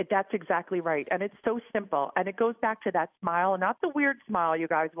 That's exactly right. And it's so simple. And it goes back to that smile, not the weird smile, you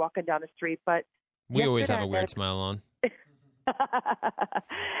guys walking down the street, but we always have a weird smile on. We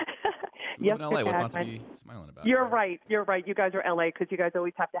live in LA. What's not to be smiling about? You're right. You guys are LA because you guys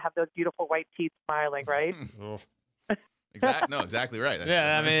always have to have those beautiful white teeth smiling, right? Exactly right.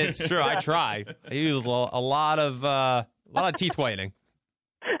 Yeah, I mean, it's true. I try. I use a lot of teeth whitening.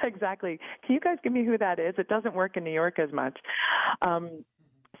 Exactly. Can you guys give me who that is? It doesn't work in New York as much.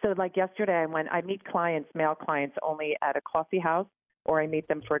 So like yesterday, I meet clients, male clients, only at a coffee house, or I meet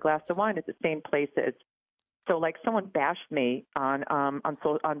them for a glass of wine at the same places. So like someone bashed me on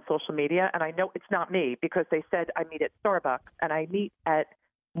social media, and I know it's not me because they said I meet at Starbucks, and I meet at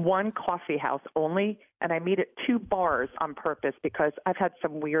one coffee house only, and I meet at two bars on purpose because I've had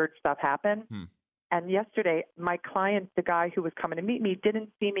some weird stuff happen. And yesterday, my client, the guy who was coming to meet me, didn't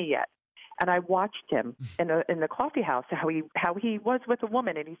see me yet. And I watched him in the coffee house, how he was with a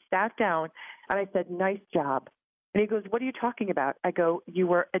woman, and he sat down, and I said, "Nice job." And he goes, "What are you talking about?" I go, "You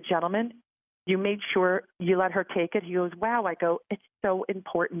were a gentleman. You made sure you let her take it." He goes, "Wow." I go, "It's so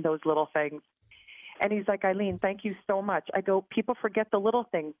important, those little things." And he's like, "Eileen, thank you so much." I go, "People forget the little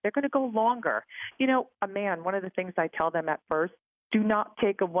things. They're going to go longer." A man, one of the things I tell them at first, do not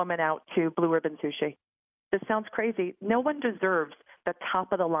take a woman out to Blue Ribbon Sushi. This sounds crazy. No one deserves the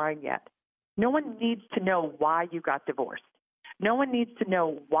top of the line yet. No one needs to know why you got divorced. No one needs to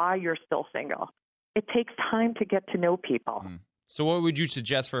know why you're still single. It takes time to get to know people. So what would you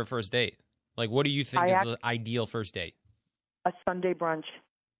suggest for a first date? Like, what do you think is the ideal first date? A Sunday brunch.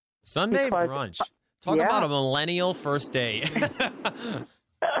 Sunday brunch. Talk about a millennial first date.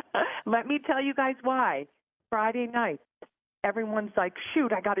 Let me tell you guys why. Friday night, everyone's like,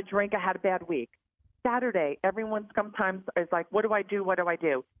 shoot, I got a drink. I had a bad week. Saturday, everyone sometimes is like, what do I do? What do I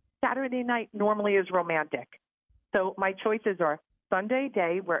do? Saturday night normally is romantic. So my choices are Sunday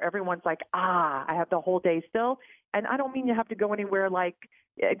day where everyone's like, I have the whole day still. And I don't mean you have to go anywhere like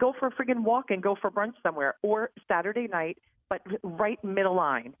go for a friggin' walk and go for brunch somewhere, or Saturday night, but right middle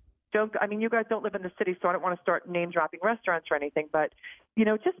line. You guys don't live in the city, so I don't want to start name-dropping restaurants or anything, but,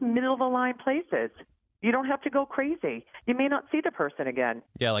 just middle-of-the-line places. You don't have to go crazy. You may not see the person again.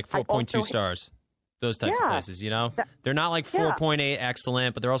 Yeah, like 4.2 stars. Those types of places, They're not like 4.8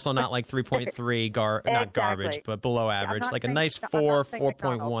 excellent, but they're also not like 3.3 not garbage, but below average. Like a nice 4,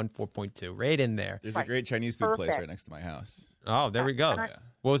 4.1, 4.2, right in there. There's a great Chinese food place right next to my house. Oh, there we go.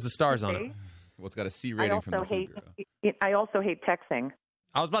 What was the stars on it? Well, it's got a C rating from the Food Bureau. I also hate texting.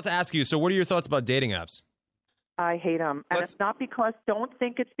 I was about to ask you, so what are your thoughts about dating apps? I hate them. And it's not because, don't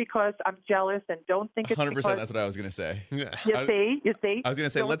think it's because I'm jealous, and don't think it's 100%, because. that's what I was going to say. You see? I was going to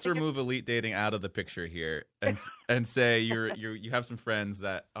say, let's remove elite dating out of the picture here and say you have some friends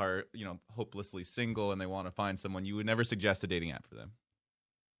that are, hopelessly single and they want to find someone. You would never suggest a dating app for them.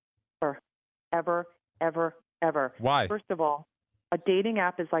 Ever. Why? First of all, a dating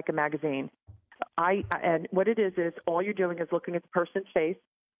app is like a magazine. And what it is all you're doing is looking at the person's face,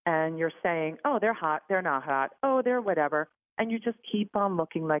 and you're saying, oh, they're hot, they're not hot, oh, they're whatever, and you just keep on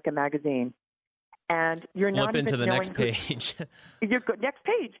looking like a magazine. And you're not flip even into the next knowing page. You're good. Next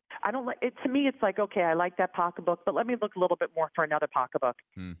page. I don't like it. To me, it's like, okay, I like that pocketbook, but let me look a little bit more for another pocketbook.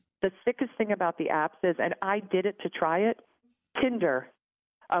 The sickest thing about the apps is, and I did it to try it, Tinder.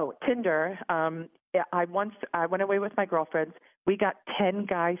 Oh, Tinder. I went away with my girlfriends. We got 10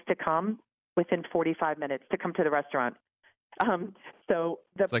 guys to come within 45 minutes to come to the restaurant. So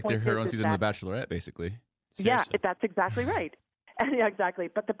it's like her own season of The Bachelorette, basically. Seriously. Yeah, that's exactly right. Yeah, exactly.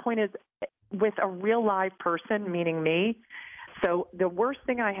 But the point is, with a real live person, meaning me. So the worst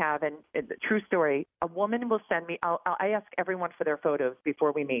thing I have, and true story, a woman will send me. I ask everyone for their photos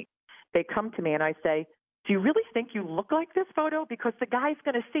before we meet. They come to me and I say, "Do you really think you look like this photo? Because the guy's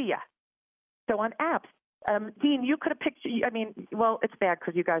going to see you." So on apps. Dean, you could have picked. It's bad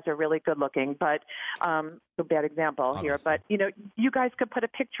because you guys are really good looking, but a bad example here. But you guys could put a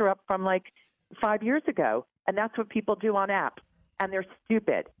picture up from like 5 years ago, and that's what people do on apps, and they're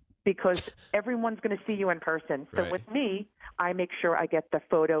stupid because everyone's going to see you in person. So with me, I make sure I get the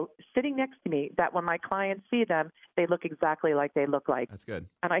photo sitting next to me that when my clients see them, they look exactly like they look like. That's good.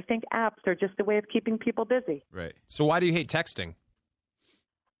 And I think apps are just a way of keeping people busy. Right. So why do you hate texting?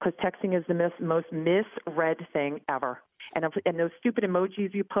 Because texting is the most misread thing ever. And those stupid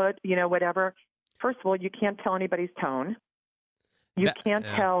emojis you put, whatever. First of all, you can't tell anybody's tone. You can't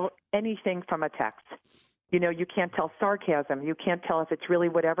tell anything from a text. You can't tell sarcasm. You can't tell if it's really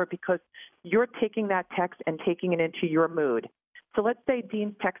whatever because you're taking that text and taking it into your mood. So let's say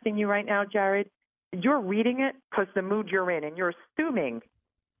Dean's texting you right now, Jared. You're reading it because the mood you're in, and you're assuming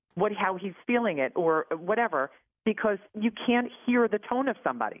how he's feeling it or whatever. Because you can't hear the tone of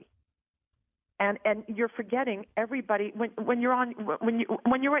somebody, and you're forgetting everybody when you're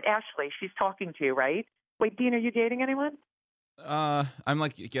at Ashley, she's talking to you, right? Wait, Dean, are you dating anyone? I'm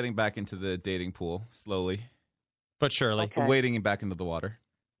like getting back into the dating pool slowly, but surely, wading back into the water.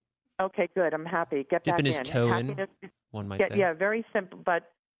 Okay, good. I'm happy. Get dipping back his in. toe in. One might say. Yeah, very simple,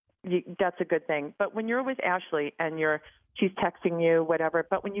 but that's a good thing. But when you're with Ashley and she's texting you, whatever,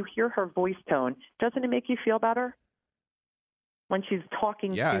 but when you hear her voice tone, doesn't it make you feel better? When she's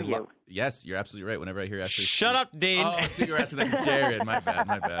talking to you. Yes, you're absolutely right. Whenever I hear Ashley. Shut up, Dean. Oh, so you're asking that to Jared. My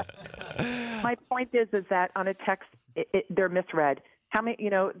bad. My point is that on a text, they're misread. How many,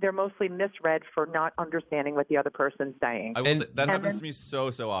 they're mostly misread for not understanding what the other person's saying. I will say, that happens to me so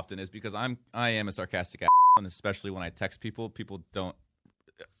often is because I am a sarcastic and especially when I text people don't,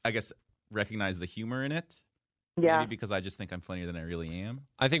 I guess, recognize the humor in it. Yeah. Maybe because I just think I'm funnier than I really am.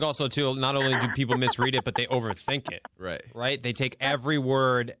 I think also, too, not only do people misread it, but they overthink it. Right? They take every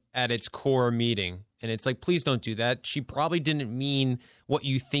word at its core meaning. And it's like, please don't do that. She probably didn't mean what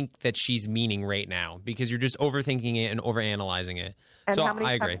you think that she's meaning right now because you're just overthinking it and overanalyzing it. And so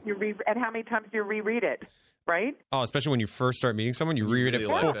I agree. And how many times do you reread it? Right? Oh, especially when you first start meeting someone, you reread it.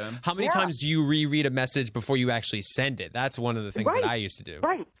 How many times do you reread a message before you actually send it? That's one of the things that I used to do.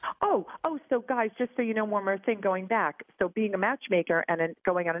 Right. Oh, so guys, just so you know, one more thing going back. So being a matchmaker and then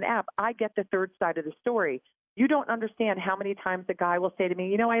going on an app, I get the third side of the story. You don't understand how many times the guy will say to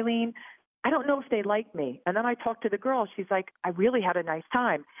me, Eileen, I don't know if they like me. And then I talk to the girl. She's like, I really had a nice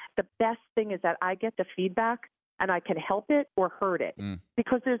time. The best thing is that I get the feedback and I can help it or hurt it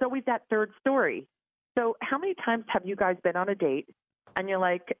because there's always that third story. So how many times have you guys been on a date and you're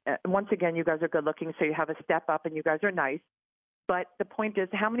like, once again, you guys are good looking, so you have a step up and you guys are nice. But the point is,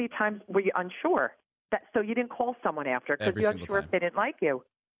 how many times were you unsure? So you didn't call someone after because you're unsure if they didn't like you.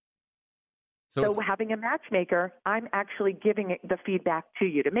 So having a matchmaker, I'm actually giving the feedback to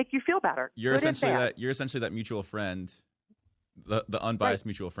you to make you feel better. You're essentially that mutual friend, the unbiased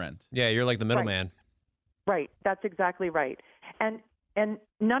mutual friend. Yeah, you're like the middleman. Right. That's exactly right. And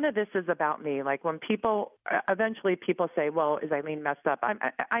none of this is about me. Like when people eventually people say, "Well, is Eileen messed up?"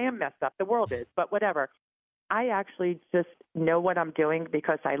 I am messed up. The world is, but whatever. I actually just know what I'm doing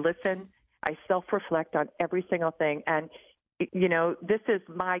because I listen. I self-reflect on every single thing, and you know, this is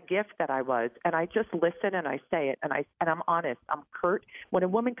my gift that I was, and I just listen and I say it, and I'm honest. I'm curt. When a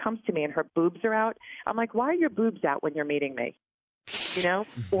woman comes to me and her boobs are out, I'm like, "Why are your boobs out when you're meeting me?" You know,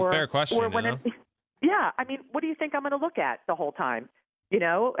 or fair question. Or when yeah, I mean, what do you think I'm going to look at the whole time? You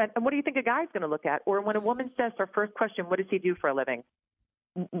know, and what do you think a guy's going to look at? Or when a woman says her first question, "What does he do for a living?"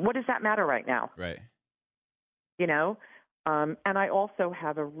 What does that matter right now? Right. You know, and I also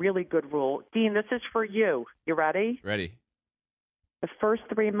have a really good rule. Dean, this is for you. You ready? Ready. The first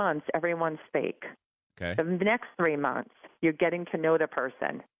 3 months, everyone's fake. Okay. The next 3 months, you're getting to know the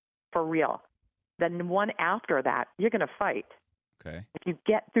person for real. Then one after that, you're going to fight. Okay. If you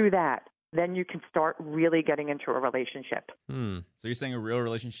get through that, then you can start really getting into a relationship. So you're saying a real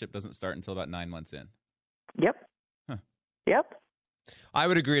relationship doesn't start until about 9 months in? Yep. Huh. Yep. I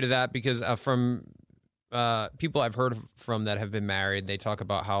would agree to that because from people I've heard from that have been married, they talk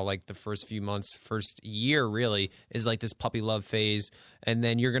about how like the first few months, first year really is like this puppy love phase. And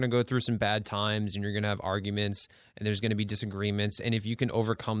then you're going to go through some bad times and you're going to have arguments and there's going to be disagreements. And if you can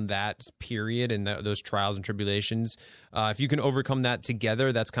overcome that period and those trials and tribulations, if you can overcome that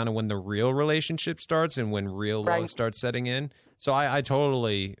together, that's kind of when the real relationship starts and when real love starts setting in. So I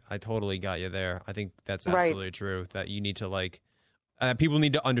totally got you there. I think that's absolutely true that you need to like, people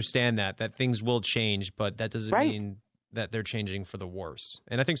need to understand that things will change, but that doesn't mean that they're changing for the worse.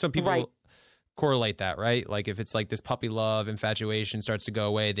 And I think some people correlate that, right? Like if it's like this puppy love infatuation starts to go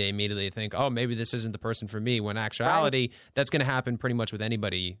away, they immediately think, oh, maybe this isn't the person for me. When in actuality, that's going to happen pretty much with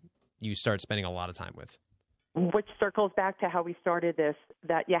anybody you start spending a lot of time with. Which circles back to how we started this,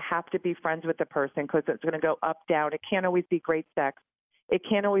 that you have to be friends with the person because it's going to go up, down. It can't always be great sex. It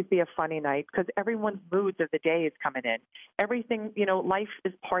can't always be a funny night because everyone's moods of the day is coming in. Everything, you know, life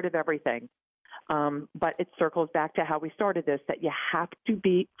is part of everything. But it circles back to how we started this, that you have to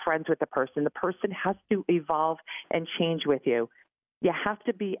be friends with the person. The person has to evolve and change with you. You have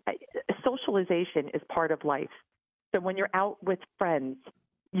to be – socialization is part of life. So when you're out with friends,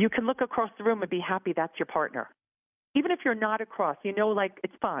 you can look across the room and be happy that's your partner. Even if you're not across, you know, like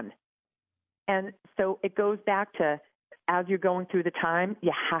it's fun. And so it goes back to – as you're going through the time,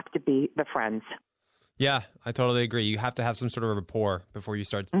 you have to be the friends. Yeah, I totally agree. You have to have some sort of rapport before you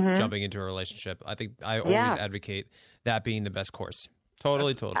start jumping into a relationship. I think I always advocate that being the best course.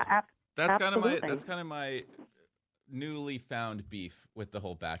 Totally. That's kind of my newly found beef with the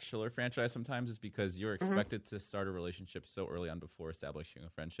whole Bachelor franchise sometimes is because you're expected to start a relationship so early on before establishing a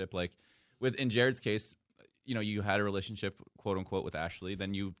friendship. Like in Jared's case, you know, you had a relationship, quote unquote, with Ashley.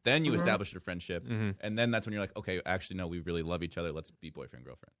 Then you established a friendship, and then that's when you're like, okay, actually, no, we really love each other. Let's be boyfriend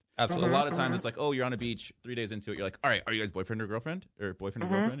girlfriend. Absolutely. A lot of times it's like, oh, you're on a beach 3 days into it. You're like, all right, are you guys boyfriend or girlfriend or boyfriend or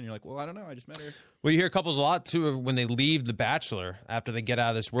girlfriend? And you're like, well, I don't know. I just met her. Well, you hear couples a lot too when they leave The Bachelor after they get out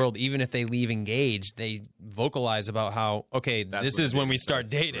of this world. Even if they leave engaged, they vocalize about how this is when we start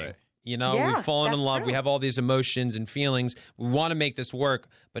dating. Right. You know, we've fallen in love. True. We have all these emotions and feelings. We want to make this work,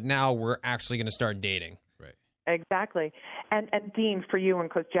 but now we're actually going to start dating. Exactly. And Dean, for you, and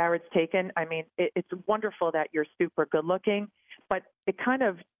because Jared's taken, I mean, it's wonderful that you're super good looking, but it kind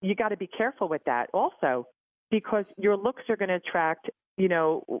of, you got to be careful with that also because your looks are going to attract, you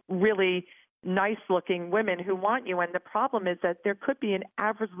know, really nice looking women who want you. And the problem is that there could be an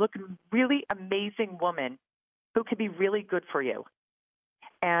average looking, really amazing woman who could be really good for you.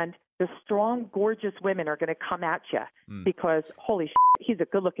 And the strong, gorgeous women are going to come at you because, holy shit, he's a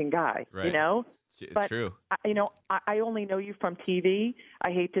good looking guy, you know? But, true. You know, I only know you from TV. I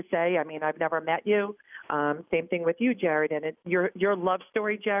hate to say, I mean, I've never met you. Same thing with you, Jared. And your love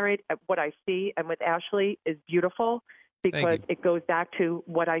story, Jared, what I see and with Ashley is beautiful because it goes back to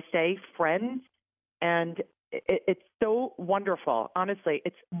what I say, friends. And it's so wonderful. Honestly,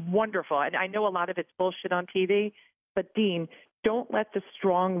 it's wonderful. And I know a lot of it's bullshit on TV. But, Dean, don't let the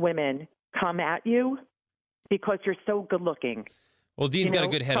strong women come at you because you're so good looking. Well, Dean's got a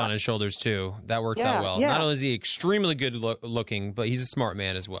good head on his shoulders, too. That works out well. Not only is he extremely good looking, but he's a smart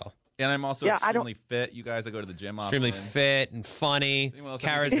man as well. And I'm also extremely fit. You guys, I go to the gym often. Extremely fit and funny,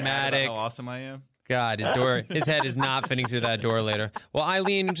 charismatic. How awesome I am. God, his head is not fitting through that door later. Well,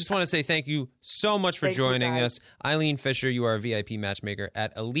 Eileen, just want to say thank you so much for joining us. Eileen Fisher, you are a VIP matchmaker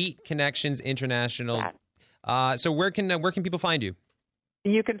at Elite Connections International. So where can people find you?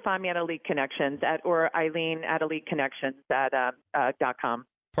 You can find me at Elite Connections or Eileen at EliteConnections.com.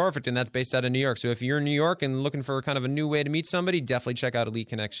 Perfect, and that's based out of New York. So if you're in New York and looking for kind of a new way to meet somebody, definitely check out Elite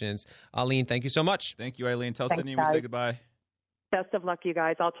Connections. Eileen, thank you so much. Thank you, Eileen. Tell Thanks, Sydney guys. we say goodbye. Best of luck, you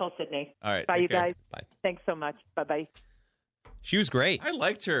guys. I'll tell Sydney. All right. Bye, take you care. guys. Bye. Thanks so much. Bye-bye. She was great. I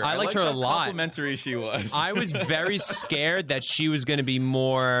liked her. I liked her a how lot. complimentary she was. I was very scared that she was going to be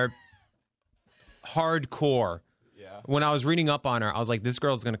more hardcore. Yeah. When I was reading up on her, I was like, this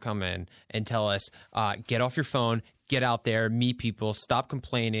girl's going to come in and tell us, get off your phone, get out there, meet people, stop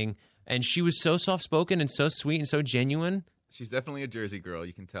complaining. And she was so soft-spoken and so sweet and so genuine. She's definitely a Jersey girl.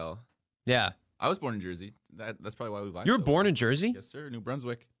 You can tell. Yeah. I was born in Jersey. That's probably why we vibe. You were so born well. in Jersey? Yes, sir. New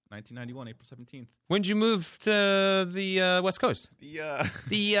Brunswick, 1991, April 17th. When did you move to the West Coast?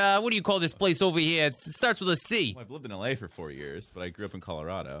 The What do you call this place over here? It starts with a C. I've lived in LA for 4 years, but I grew up in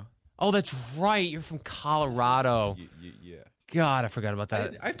Colorado. Oh, that's right. You're from Colorado. Yeah. God, I forgot about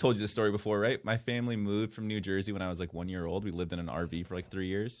that. I've told you this story before, right? My family moved from New Jersey when I was like 1 year old. We lived in an RV for like 3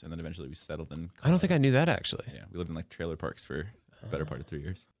 years, and then eventually we settled in Colorado. I don't think I knew that, actually. Yeah, we lived in like trailer parks for the better part of 3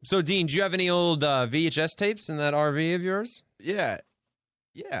 years. So, Dean, do you have any old VHS tapes in that RV of yours? Yeah.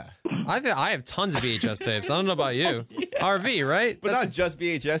 I have tons of VHS tapes. I don't know about you. RV, right? But not just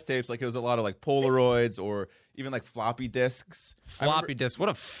VHS tapes. Like, it was a lot of like Polaroids or even like floppy disks. Floppy disk. What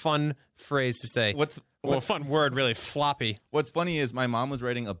a fun phrase to say. Well, a fun word, really. Floppy. What's funny is my mom was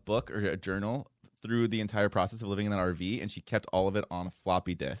writing a book or a journal through the entire process of living in that RV, and she kept all of it on a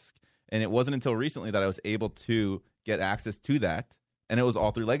floppy disk. And it wasn't until recently that I was able to get access to that, and it was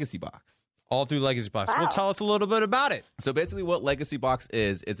all through Legacy Box. All through Legacy Box. Wow. Well, tell us a little bit about it. So basically what Legacy Box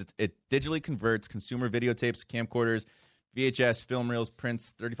is it digitally converts consumer videotapes, camcorders, VHS, film reels,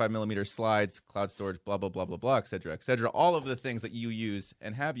 prints, 35mm slides, cloud storage, blah, blah, blah, blah, blah, et cetera, all of the things that you use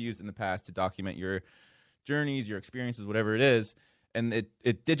and have used in the past to document your journeys, your experiences, whatever it is, and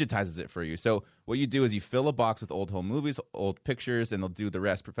it digitizes it for you. So what you do is you fill a box with old home movies, old pictures, and they'll do the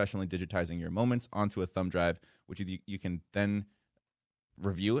rest, professionally digitizing your moments onto a thumb drive, which you can then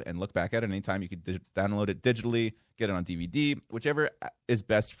review and look back at it anytime. You can download it digitally, get it on DVD, whichever is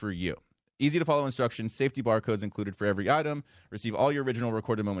best for you. Easy to follow instructions, safety barcodes included for every item. Receive all your original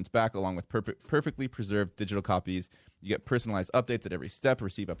recorded moments back along with perfectly preserved digital copies. You get personalized updates at every step.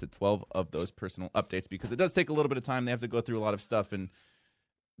 Receive up to 12 of those personal updates because it does take a little bit of time. They have to go through a lot of stuff, and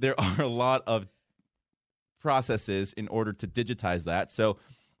there are a lot of processes in order to digitize that. So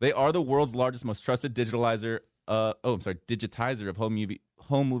they are the world's largest, most trusted digitizer of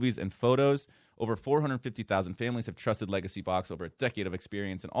home movies and photos. Over 450,000 families have trusted Legacy Box over a decade of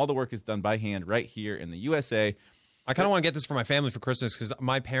experience, and all the work is done by hand right here in the USA. I kind of want to get this for my family for Christmas because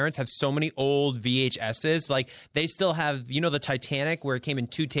my parents have so many old VHSs. Like, they still have, the Titanic where it came in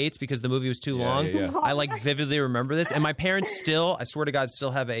 2 tapes because the movie was too long. Yeah. I vividly remember this. And my parents still, I swear to God,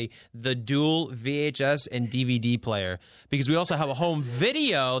 still have the dual VHS and DVD player because we also have a home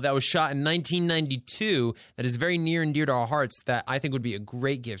video that was shot in 1992 that is very near and dear to our hearts that I think would be a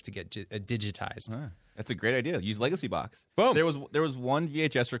great gift to get digitized. That's a great idea. Use Legacy Box. Boom. There was one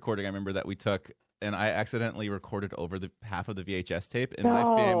VHS recording I remember that we took, and I accidentally recorded over the half of the VHS tape, and my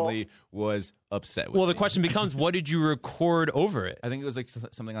family was upset with me. Well, the question becomes, what did you record over it? I think it was like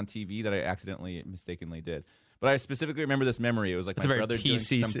something on TV that I mistakenly did. But I specifically remember this memory. It was like It's my a very brother doing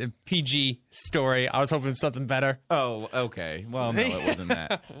PG story. I was hoping something better. Oh, okay. Well, no, it wasn't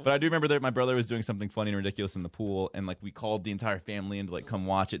that. But I do remember that my brother was doing something funny and ridiculous in the pool, and like we called the entire family in to like come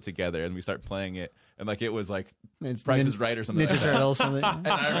watch it together, and we start playing it, and like it was like Price is Right or something. Ninja like that. Turtles. Something. And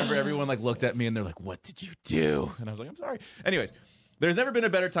I remember everyone like looked at me and they're like, "What did you do?" And I was like, "I'm sorry." Anyways, there's never been a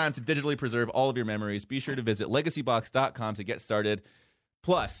better time to digitally preserve all of your memories. Be sure to visit legacybox.com to get started.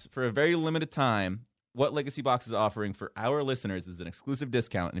 Plus, for a very limited time, what Legacy Box is offering for our listeners is an exclusive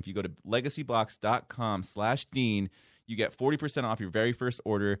discount. And if you go to legacybox.com/Dean, you get 40% off your very first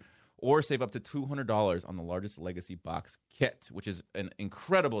order or save up to $200 on the largest Legacy Box kit, which is an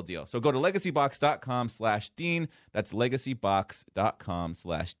incredible deal. So go to legacybox.com/Dean. That's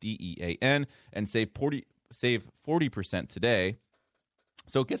legacybox.com/DEAN and save 40% today.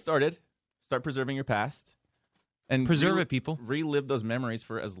 So get started. Start preserving your past. And Preserve it, people. Relive those memories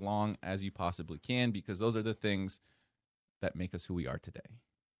for as long as you possibly can, because those are the things that make us who we are today.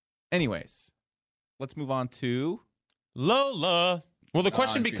 Anyways, let's move on to Lola. Well, the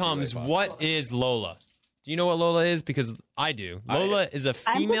question I treat you becomes, right, boss. what is Lola? Do you know what Lola is? Because I do. Lola is a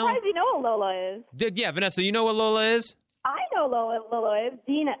I'm female. surprised you know what Lola is. Yeah, Vanessa, you know what Lola is? I know what Lola is.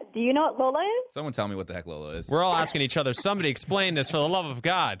 Dina, do you know what Lola is? someone tell me what the heck Lola is. We're all asking each other. Somebody explain this for the love of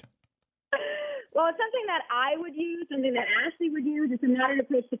God. Well, it's something that I would use, something that Ashley would use. It's a modern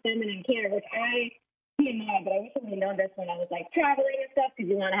approach to feminine care, which I TMI, but I wish I would have known this when I was like traveling and stuff, because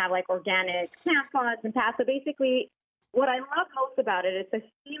you want to have like organic tampons and pads. So basically, what I love most about it is it's a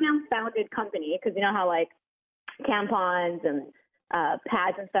female-founded company, because you know how like tampons and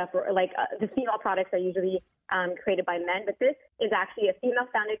pads and stuff, or like the female products are usually created by men, but this is actually a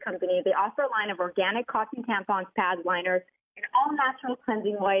female-founded company. They offer a line of organic cotton tampons, pads, liners, and all-natural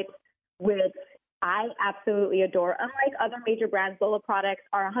cleansing wipes, which I absolutely adore. Unlike other major brands, Lola products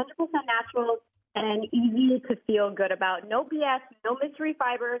are 100% natural and easy to feel good about. No BS, no mystery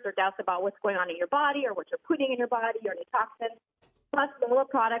fibers or doubts about what's going on in your body or what you're putting in your body or any toxins. Plus, Lola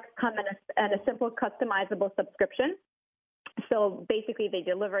products come in a simple, customizable subscription. So basically, they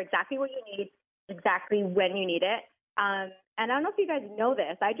deliver exactly what you need, exactly when you need it. And I don't know if you guys know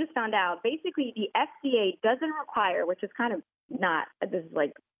this. I just found out. Basically, the FDA doesn't require, which is kind of not, this is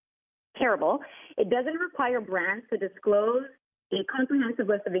like terrible. It doesn't require brands to disclose a comprehensive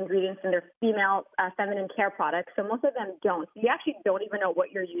list of ingredients in their female feminine care products. So most of them don't. You actually don't even know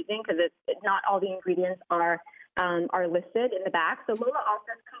what you're using, because it's not all the ingredients are listed in the back. So Lola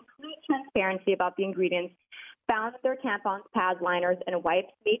offers complete transparency about the ingredients found in their tampons, pads, liners, and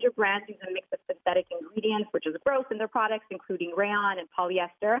wipes. Major brands use a mix of synthetic ingredients, which is gross, in their products, including rayon and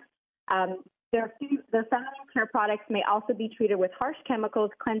polyester. Their feminine care products may also be treated with harsh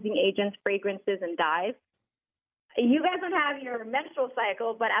chemicals, cleansing agents, fragrances, and dyes. You guys don't have your menstrual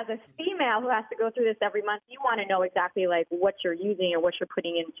cycle, but as a female who has to go through this every month, you want to know exactly like what you're using or what you're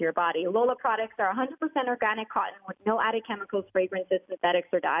putting into your body. Lola products are 100% organic cotton with no added chemicals, fragrances, synthetics,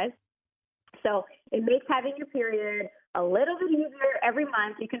 or dyes. So it makes having your period a little bit easier every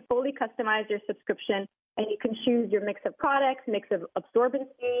month. You can fully customize your subscription, and you can choose your mix of products, mix of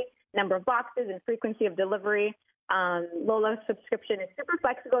absorbency, number of boxes, and frequency of delivery. Lola's subscription is super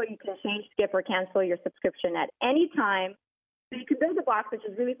flexible. You can change, skip, or cancel your subscription at any time. So you can build a box, which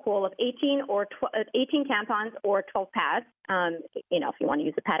is really cool, of 18 tampons or 12 pads. If you want to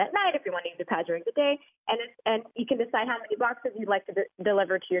use a pad at night, if you want to use a pad during the day, and you can decide how many boxes you'd like to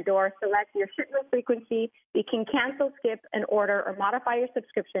deliver to your door. Select your shipment frequency. You can cancel, skip, and order or modify your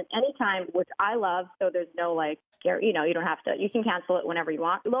subscription anytime, which I love. So there's no you don't have to. You can cancel it whenever you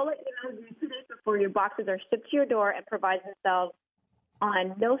want. Lola emails you 2 days before your boxes are shipped to your door and provides themselves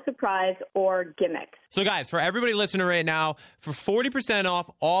on no surprise or gimmicks. So guys, for everybody listening right now, for 40% off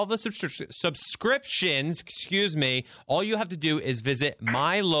all the subscriptions, all you have to do is visit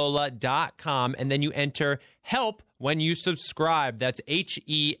mylola.com, and then you enter HELP when you subscribe. That's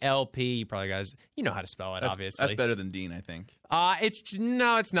HELP. You probably guys, you know how to spell it, obviously. That's better than Dean, I think. It's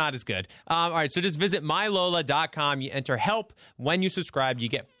not as good. All right, so just visit mylola.com. You enter HELP when you subscribe. You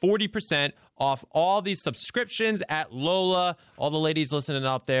get 40% off all these subscriptions at Lola. All the ladies listening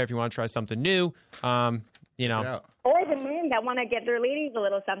out there, if you want to try something new, Or the men that want to get their ladies a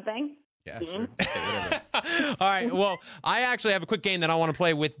little something. Yeah, sure. Okay, whatever. All right, well, I actually have a quick game that I want to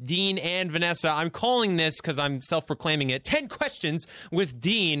play with Dean and Vanessa. I'm calling this, because I'm self-proclaiming it, 10 questions with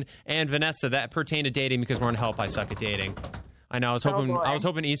Dean and Vanessa that pertain to dating, because we're on Help, I Suck at Dating. I know, I was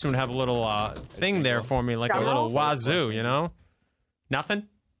hoping Easton would have a little thing there for me, like a little wazoo, you know? Nothing?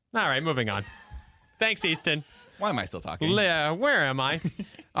 All right, moving on. Thanks, Easton. Why am I still talking? Where am I?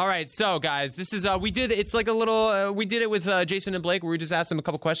 All right, so guys, this is we did it with Jason and Blake, where we just asked them a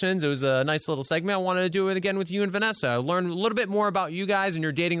couple questions. It was a nice little segment. I wanted to do it again with you and Vanessa. Learn a little bit more about you guys and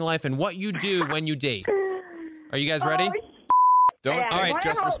your dating life and what you do when you date. Are you guys ready? Don't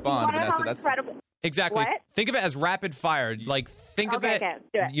just respond, Vanessa. That's exactly. What? Think of it as rapid fire. Like, think of it. Okay,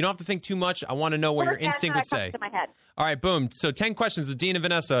 do it. You don't have to think too much. I want to know what your instinct would say. To my head. All right, boom. So 10 questions with Dean and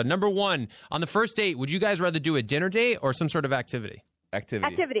Vanessa. Number 1, on the first date, would you guys rather do a dinner date or some sort of activity?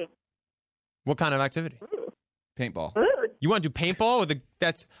 Activity. What kind of activity? Paintball. Food. You want to do paintball?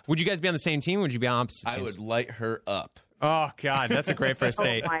 Would you guys be on the same team? Or would you be on opposite teams? I would light her up. Oh, God, that's a great first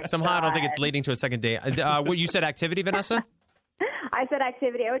date. my Somehow I don't think God. it's leading to a second date. What you said activity, Vanessa? I said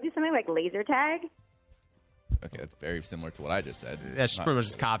activity. I would do something like laser tag. Okay, that's very similar to what I just said. That's pretty much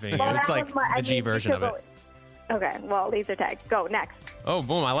just copying Well, you. It's that like was my- the G version of it. Okay, well, laser tag. Go, next. Oh,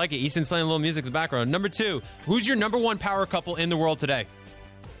 boom. I like it. Easton's playing a little music in the background. Number 2, who's your number 1 power couple in the world today?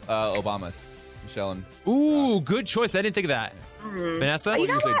 Obama's. Michelle and... Ooh, good choice. I didn't think of that. Vanessa? What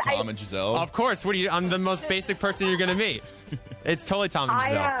do you say, what? Tom and Giselle? Of course. I'm the most basic person you're going to meet. It's totally Tom and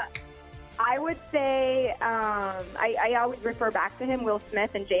Giselle. I would say I always refer back to him, Will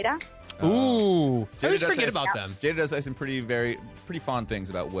Smith and Jada. Ooh. I always Jada forget does about them. Jada does say some pretty very pretty fond things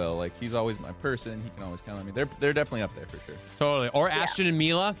about Will. Like, he's always my person. He can always count on me. They're definitely up there for sure. Totally. Or Ashton and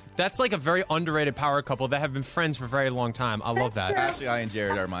Mila. That's like a very underrated power couple that have been friends for a very long time. I love that. Actually, I and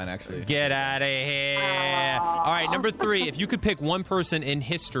Jared are mine, actually. Get out of here. All right, number 3. If you could pick one person in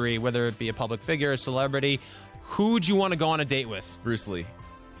history, whether it be a public figure, a celebrity, who would you want to go on a date with? Bruce Lee.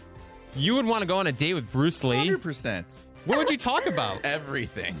 You would want to go on a date with Bruce Lee? 100%. What would you talk about?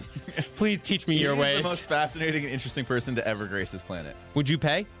 Everything. Please teach me your He's ways. the most fascinating and interesting person to ever grace this planet. Would you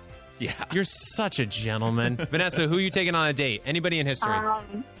pay? Yeah. You're such a gentleman. Vanessa, who are you taking on a date? Anybody in history?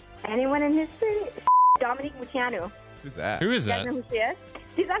 Anyone in history? Dominique Moceanu. Who's that? Who is You guys that? know who she is?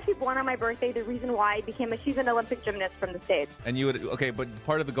 She's actually born on my birthday. The reason why she's an Olympic gymnast from the States. And you would, okay, but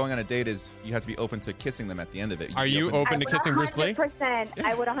part of the going on a date is you have to be open to kissing them at the end of it. Are you open to kissing Bruce Lee?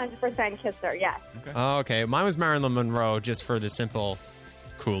 I would 100% kiss her, yes. Oh, okay. Mine was Marilyn Monroe, just for the simple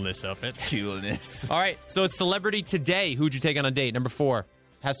coolness of it. Coolness. All right. So, a celebrity today. Who would you take on a date? Number 4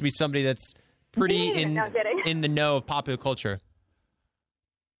 has to be somebody that's pretty No, I'm kidding. in the know of popular culture.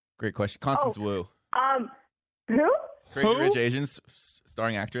 Great question. Constance Wu. Who? Crazy Who? Rich Asians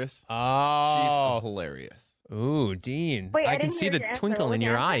starring actress. Oh. She's hilarious. Ooh, Dean. Wait, I I can didn't see hear the your answer. twinkle What in was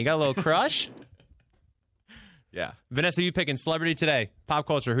your your eye. You got a little crush? Yeah. Vanessa, you picking celebrity today? Pop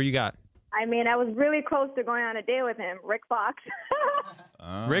culture. Who you got? I mean, I was really close to going on a date with him, Rick Fox.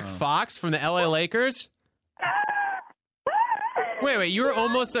 Rick Fox from the LA Lakers? Wait. You were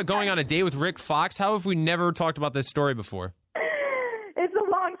almost going on a date with Rick Fox? How have we never talked about this story before? It's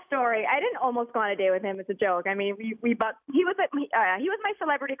a long story. I didn't almost go on a date with him. It's a joke. I mean, he was my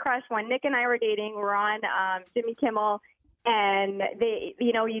celebrity crush when Nick and I were dating. We were on Jimmy Kimmel, and they,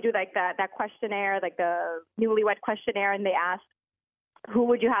 you do like that questionnaire, like the newlywed questionnaire, and they asked, who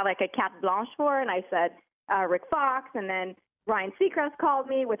would you have like a carte blanche for? And I said, Rick Fox. And then Ryan Seacrest called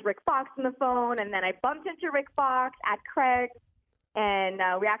me with Rick Fox on the phone, and then I bumped into Rick Fox at Craig's, and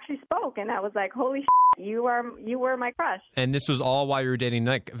we actually spoke, and I was like, holy shit, you were my crush. And this was all while you were dating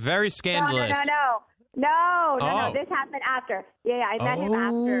Nick. Very scandalous. No. This happened after. Yeah, I met him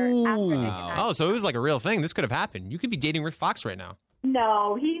after Nick and I. Oh, so it was like a real thing. This could have happened. You could be dating Rick Fox right now.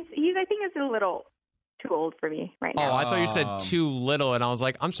 No, he's I think he's a little too old for me right Oh, now. I thought you said too little, and I was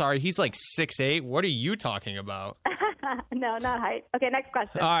like, I'm sorry, he's like 6'8". What are you talking about? No, not height. Okay, next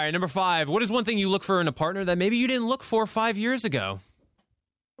question. All right, number 5. What is one thing you look for in a partner that maybe you didn't look for 5 years ago?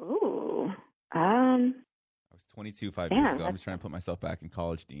 Ooh. I was 22 5 years Damn, ago. I'm just trying to put myself back in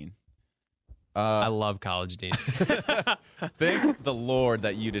college, Dean. I love College Dean. Thank the Lord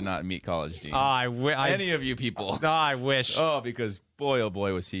that you did not meet College Dean. Any of you people. I wish. Oh, because boy, oh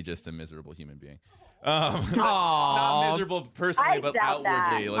boy, was he just a miserable human being. Not Aw. miserable personally, I but doubt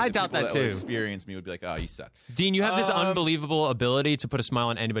outwardly. that. Like, I the doubt people that would too. Experience me would be like, oh, you suck. Dean, you have this unbelievable ability to put a smile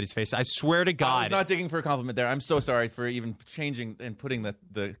on anybody's face. I swear to I God. was not digging for a compliment there. I'm so sorry for even changing and putting the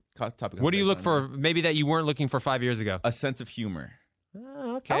topic. What do you look conversation for? on Maybe that you weren't looking for 5 years ago. there. A sense of humor.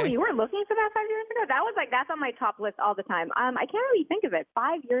 Oh, okay. Oh, you were looking for that 5 years ago? That's on my top list all the time. I can't really think of it.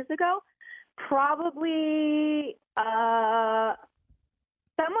 5 years ago, probably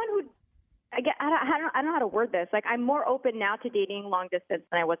someone who I don't know how to word this. Like, I'm more open now to dating long distance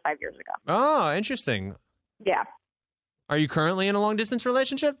than I was 5 years ago. Oh, interesting. Yeah. Are you currently in a long distance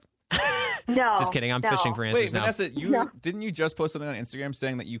relationship? No. Just kidding. I'm no. fishing for answers Wait, now. Vanessa, didn't you just post something on Instagram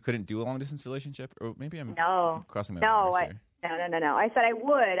saying that you couldn't do a long distance relationship? Or maybe I'm No. crossing my No, wires here. No. I said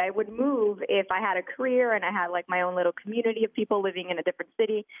I would move if I had a career and I had like my own little community of people living in a different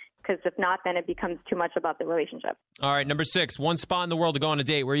city. Because if not, then it becomes too much about the relationship. All right, number 6. One spot in the world to go on a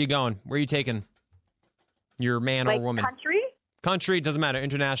date. Where are you going? Where are you taking your man Like or woman? country? Doesn't matter.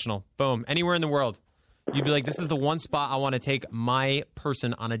 International. Boom. Anywhere in the world. You'd be like, this is the one spot I want to take my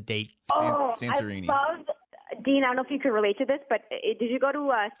person on a date. Santorini. I loved, Dean, I don't know if you could relate to this, but did you go to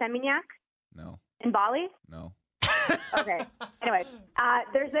Seminyak No. in Bali? No. Okay. Anyway,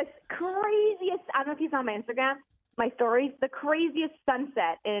 there's this craziest, I don't know if you saw my Instagram, my stories, the craziest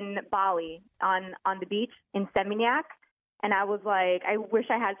sunset in Bali on the beach in Seminyak. And I was like, I wish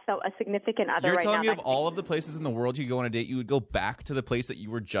I had a significant other You're right telling now. me of all of the places in the world you go on a date, you would go back to the place that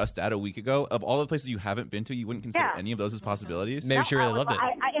you were just at a week ago? Of all the places you haven't been to, you wouldn't consider any of those as possibilities? Maybe she really loved it.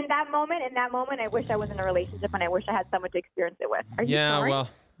 In that moment, I wish I was in a relationship and I wish I had someone to experience it with. Are you sorry? Well.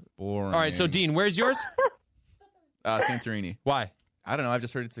 Boring. All right, so Dean, where's yours? Santorini. Why? I don't know. I've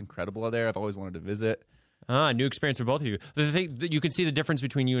just heard it's incredible there. I've always wanted to visit. New experience for both of you. The thing that you can see the difference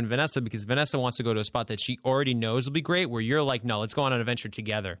between you and Vanessa, because Vanessa wants to go to a spot that she already knows will be great, where you're like, no, let's go on an adventure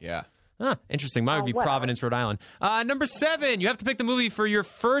together. Yeah. Interesting. Mine would be Providence, Rhode Island. Number 7, you have to pick the movie for your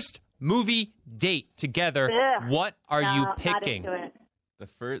first movie date together. Ugh. What are you Not picking? into it.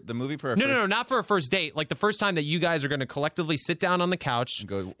 The movie for our No, not for a first date. Like the first time that you guys are going to collectively sit down on the couch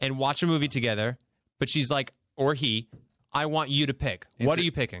and watch a movie together. But she's like, or he, I want you to pick. What are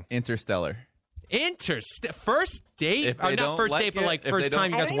you picking? Interstellar. First date? Or not first date, but like first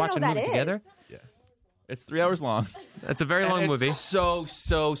time you guys watch a movie together? Yes. It's 3 hours long. That's a very long movie. So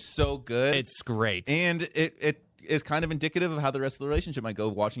good. It's great. And it is kind of indicative of how the rest of the relationship might go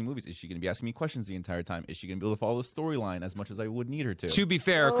watching movies. Is she going to be asking me questions the entire time? Is she going to be able to follow the storyline as much as I would need her to? To be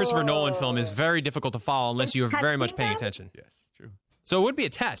fair, a Christopher Nolan film is very difficult to follow unless you are very much paying attention. Yes, true. So it would be a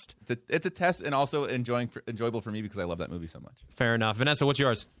test. It's a test and also enjoyable for me because I love that movie so much. Fair enough. Vanessa, what's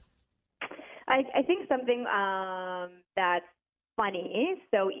yours? I think something that's funny.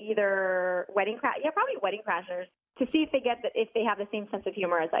 So either probably Wedding Crashers, to see if they have the same sense of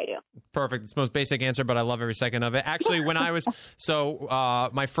humor as I do. Perfect. It's the most basic answer, but I love every second of it. Actually, when I was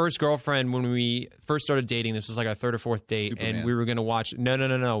my first girlfriend, when we first started dating, this was like our third or fourth date, Superman. and we were going to watch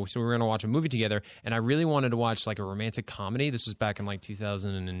no. So we were going to watch a movie together, and I really wanted to watch like a romantic comedy. This was back in like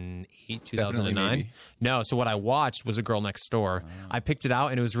 2008, 2009. No, so what I watched was A Girl Next Door. I picked it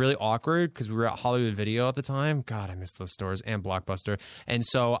out, and it was really awkward because we were at Hollywood Video at the time. God, I miss those stores, and Blockbuster. And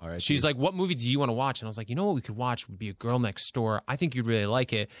so she's like, "What movie do you want to watch?" And I was like, "You know what we could watch would be A Girl Next Door. I think you'd really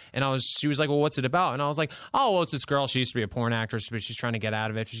like it." And she was like, "Well, what's it about?" And I was like, "Oh, well, it's this girl. She used to be a porn actress, but she's trying to get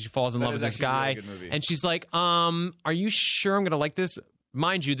out of it. She falls in love with this guy." Really good movie. And she's like, "Are you sure I'm going to like this?"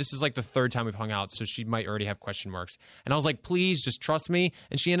 Mind you, this is like the third time we've hung out, so she might already have question marks. And I was like, "Please, just trust me."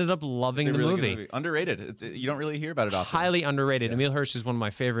 And she ended up loving It's a the really movie. good movie. Underrated. You don't really hear about it often. Highly underrated. Emile Hirsch is one of my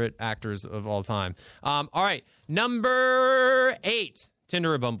favorite actors of all time. All right, number 8,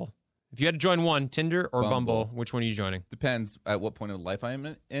 Tinder or Bumble? If you had to join one, Tinder or Bumble, which one are you joining? Depends at what point of life I'm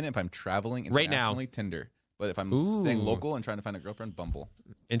in. If I'm traveling Right now. internationally, Tinder. But if I'm staying local and trying to find a girlfriend, Bumble.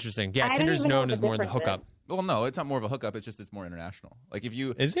 Interesting. Yeah, I don't Tinder's even know known what the as more the difference hookup. Well, no, it's not more of a hookup. It's more international. Like if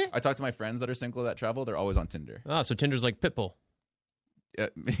you Is it? I talk to my friends that are single that travel. They're always on Tinder. Oh, so Tinder's like Pitbull.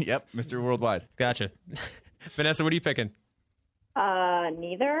 Yep, Mr. Worldwide. Gotcha. Vanessa, what are you picking?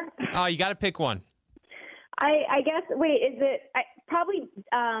 Neither. Oh, you got to pick one. I guess. Wait, is it probably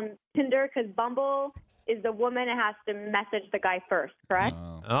Tinder? Because Bumble is the woman that has to message the guy first, correct?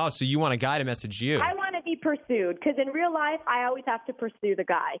 Oh, so you want a guy to message you. I want to be pursued because in real life, I always have to pursue the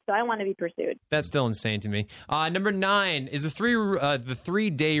guy. So I want to be pursued. That's still insane to me. Number 9, is the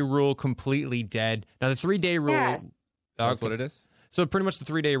 3-day rule completely dead? Now, the 3-day rule... Yeah. That's what it is? So pretty much the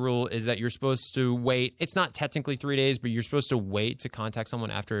 3-day rule is that you're supposed to wait. It's not technically 3 days, but you're supposed to wait to contact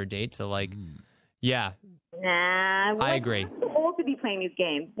someone after a date to like, yeah. Nah. I agree. I'm too old to be playing these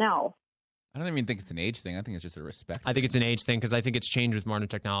games. No. I don't even think it's an age thing. I think it's just a respect. I think it's an age thing because I think it's changed with modern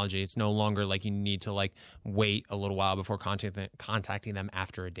technology. It's no longer like you need to like wait a little while before contacting them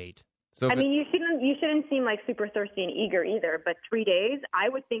after a date. So I mean, you shouldn't seem like super thirsty and eager either. But 3 days, I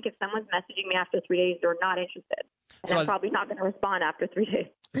would think if someone's messaging me after 3 days, they're not interested, and So I'm probably not going to respond after 3 days.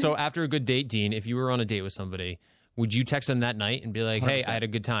 So after a good date, Dean, if you were on a date with somebody, would you text them that night and be like, "Hey, 100%. I had a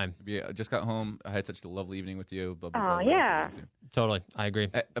good time"? Yeah, I just got home. I had such a lovely evening with you. Blah, blah, Oh, blah, blah, yeah. see you soon. Totally, I agree.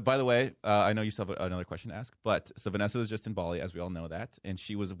 By the way, I know you still have another question to ask, but so Vanessa was just in Bali, as we all know that, and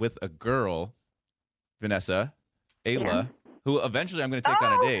she was with a girl, Vanessa, Ayla, who eventually I'm going to take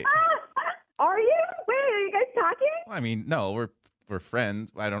on a date. Are you? Wait, are you guys talking? Well, I mean, no, we're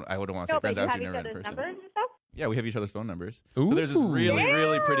friends. I wouldn't want to say No, friends. but you I've have seen each her in other's person. numbers and stuff? Yeah, we have each other's phone numbers. So there's this Ooh.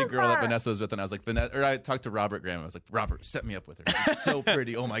 really pretty girl that Yeah. Vanessa was with, and I was like, Vanessa, or I talked to Robert Graham. I was like, Robert, set me up with her. She's so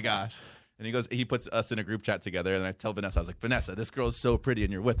pretty. Oh my gosh. And he puts us in a group chat together, and I tell Vanessa, I was like, Vanessa, this girl is so pretty,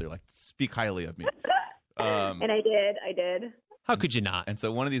 and you're with her. Like, speak highly of me. And I did. How could you not? And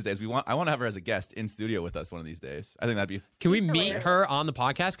so one of these days, I want to have her as a guest in studio with us one of these days. I think that'd be. Can we meet her on the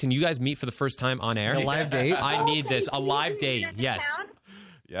podcast? Can you guys meet for the first time on air? A live date? I need this. A live date. Yes.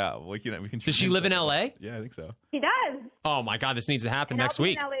 Yeah, we can. Does she live in LA? Yeah, I think so. He does. Oh my God, this needs to happen And next I'll be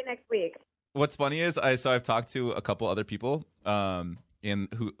week. in LA next week. What's funny is I've talked to a couple other people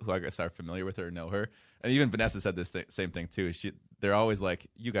who I guess are familiar with her or know her, and even Vanessa said this same thing too. They're always like,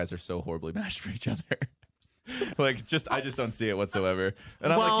 you guys are so horribly matched for each other. Like, I just don't see it whatsoever.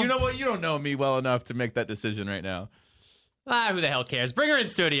 And I'm Well- like, you know what? You don't know me well enough to make that decision right now. Who the hell cares? Bring her in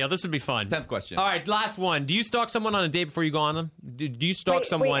studio. This would be fun. 10th question. All right, last one. Do you stalk someone on a date before you go on them? Do you stalk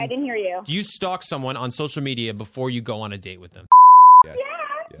someone? Wait, I didn't hear you. Do you stalk someone on social media before you go on a date with them? Yes.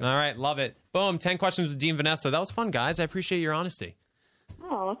 All right, love it. Boom, 10 questions with Dean Vanessa. That was fun, guys. I appreciate your honesty.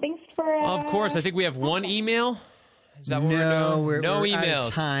 Oh, thanks for. Of course, I think we have one email. Is that what No, we're we're out emails.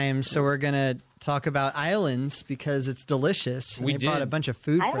 of time, so we're gonna talk about islands because it's delicious. And We they brought did. a bunch of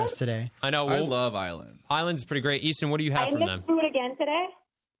food for us Islands? today. I know. I Well, love islands. Islands is pretty great. Easton, what do you have I from missed them? food again today.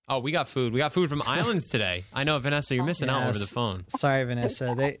 Oh, we got food. We got food from Islands today. I know, Vanessa, you're missing out over the phone. Sorry,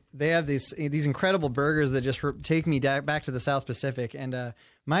 Vanessa. They have these incredible burgers that just take me back to the South Pacific. And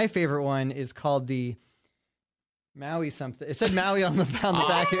my favorite one is called the Maui something. It said Maui on the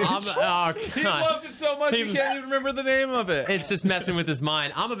package. He loved it so much, he can't even remember the name of it. It's just messing with his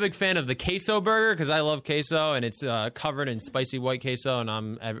mind. I'm a big fan of the queso burger because I love queso, and it's covered in spicy white queso, and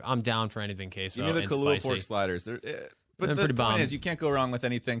I'm down for anything queso. Give me the and Kahlua spicy. pork sliders. But They're the pretty point bomb. is, you can't go wrong with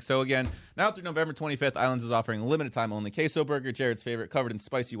anything. So again, now through November 25th, Islands is offering a limited time only queso burger, Jared's favorite, covered in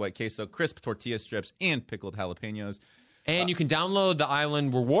spicy white queso, crisp tortilla strips, and pickled jalapenos. And you can download the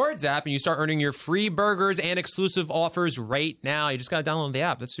Island Rewards app, and you start earning your free burgers and exclusive offers right now. You just got to download the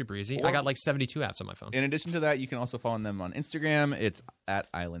app. That's super easy. I got like 72 apps on my phone. In addition to that, you can also follow them on Instagram. It's at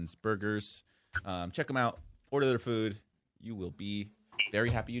Islands Burgers. Check them out. Order their food. You will be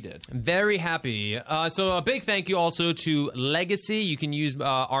very happy you did. Very happy. So a big thank you also to Legacy. You can use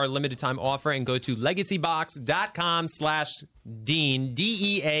our limited time offer and go to legacybox.com/Dean,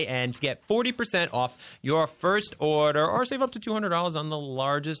 DEAN, to get 40% off your first order or save up to $200 on the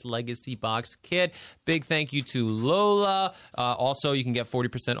largest Legacy box kit. Big thank you to Lola. Also, you can get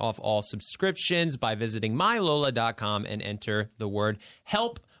 40% off all subscriptions by visiting mylola.com and enter the word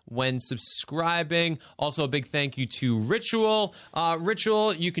HELP when subscribing. Also, a big thank you to Ritual.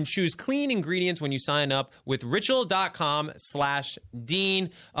 Ritual, you can choose clean ingredients when you sign up with ritual.com/Dean.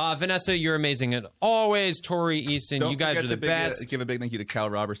 Vanessa, you're amazing as always. Tori Easton, you guys are the best. Give a big thank you to Cal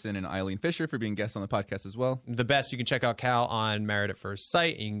Robertson and Eileen Fisher for being guests on the podcast as well. The best. You can check out Cal on Married at First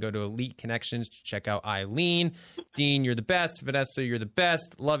Sight. You can go to Elite Connections to check out Eileen. Dean, you're the best. Vanessa, you're the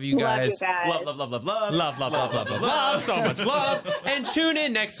best. Love you guys. Love, love, love, love, love. Love, love, love, love, love, love. So much love. And tune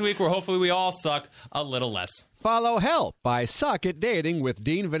in next week where hopefully we all suck a little less. Follow Help by Suck at Dating with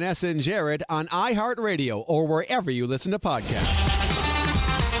Dean, Vanessa, and Jared on iHeartRadio or wherever you listen to podcasts.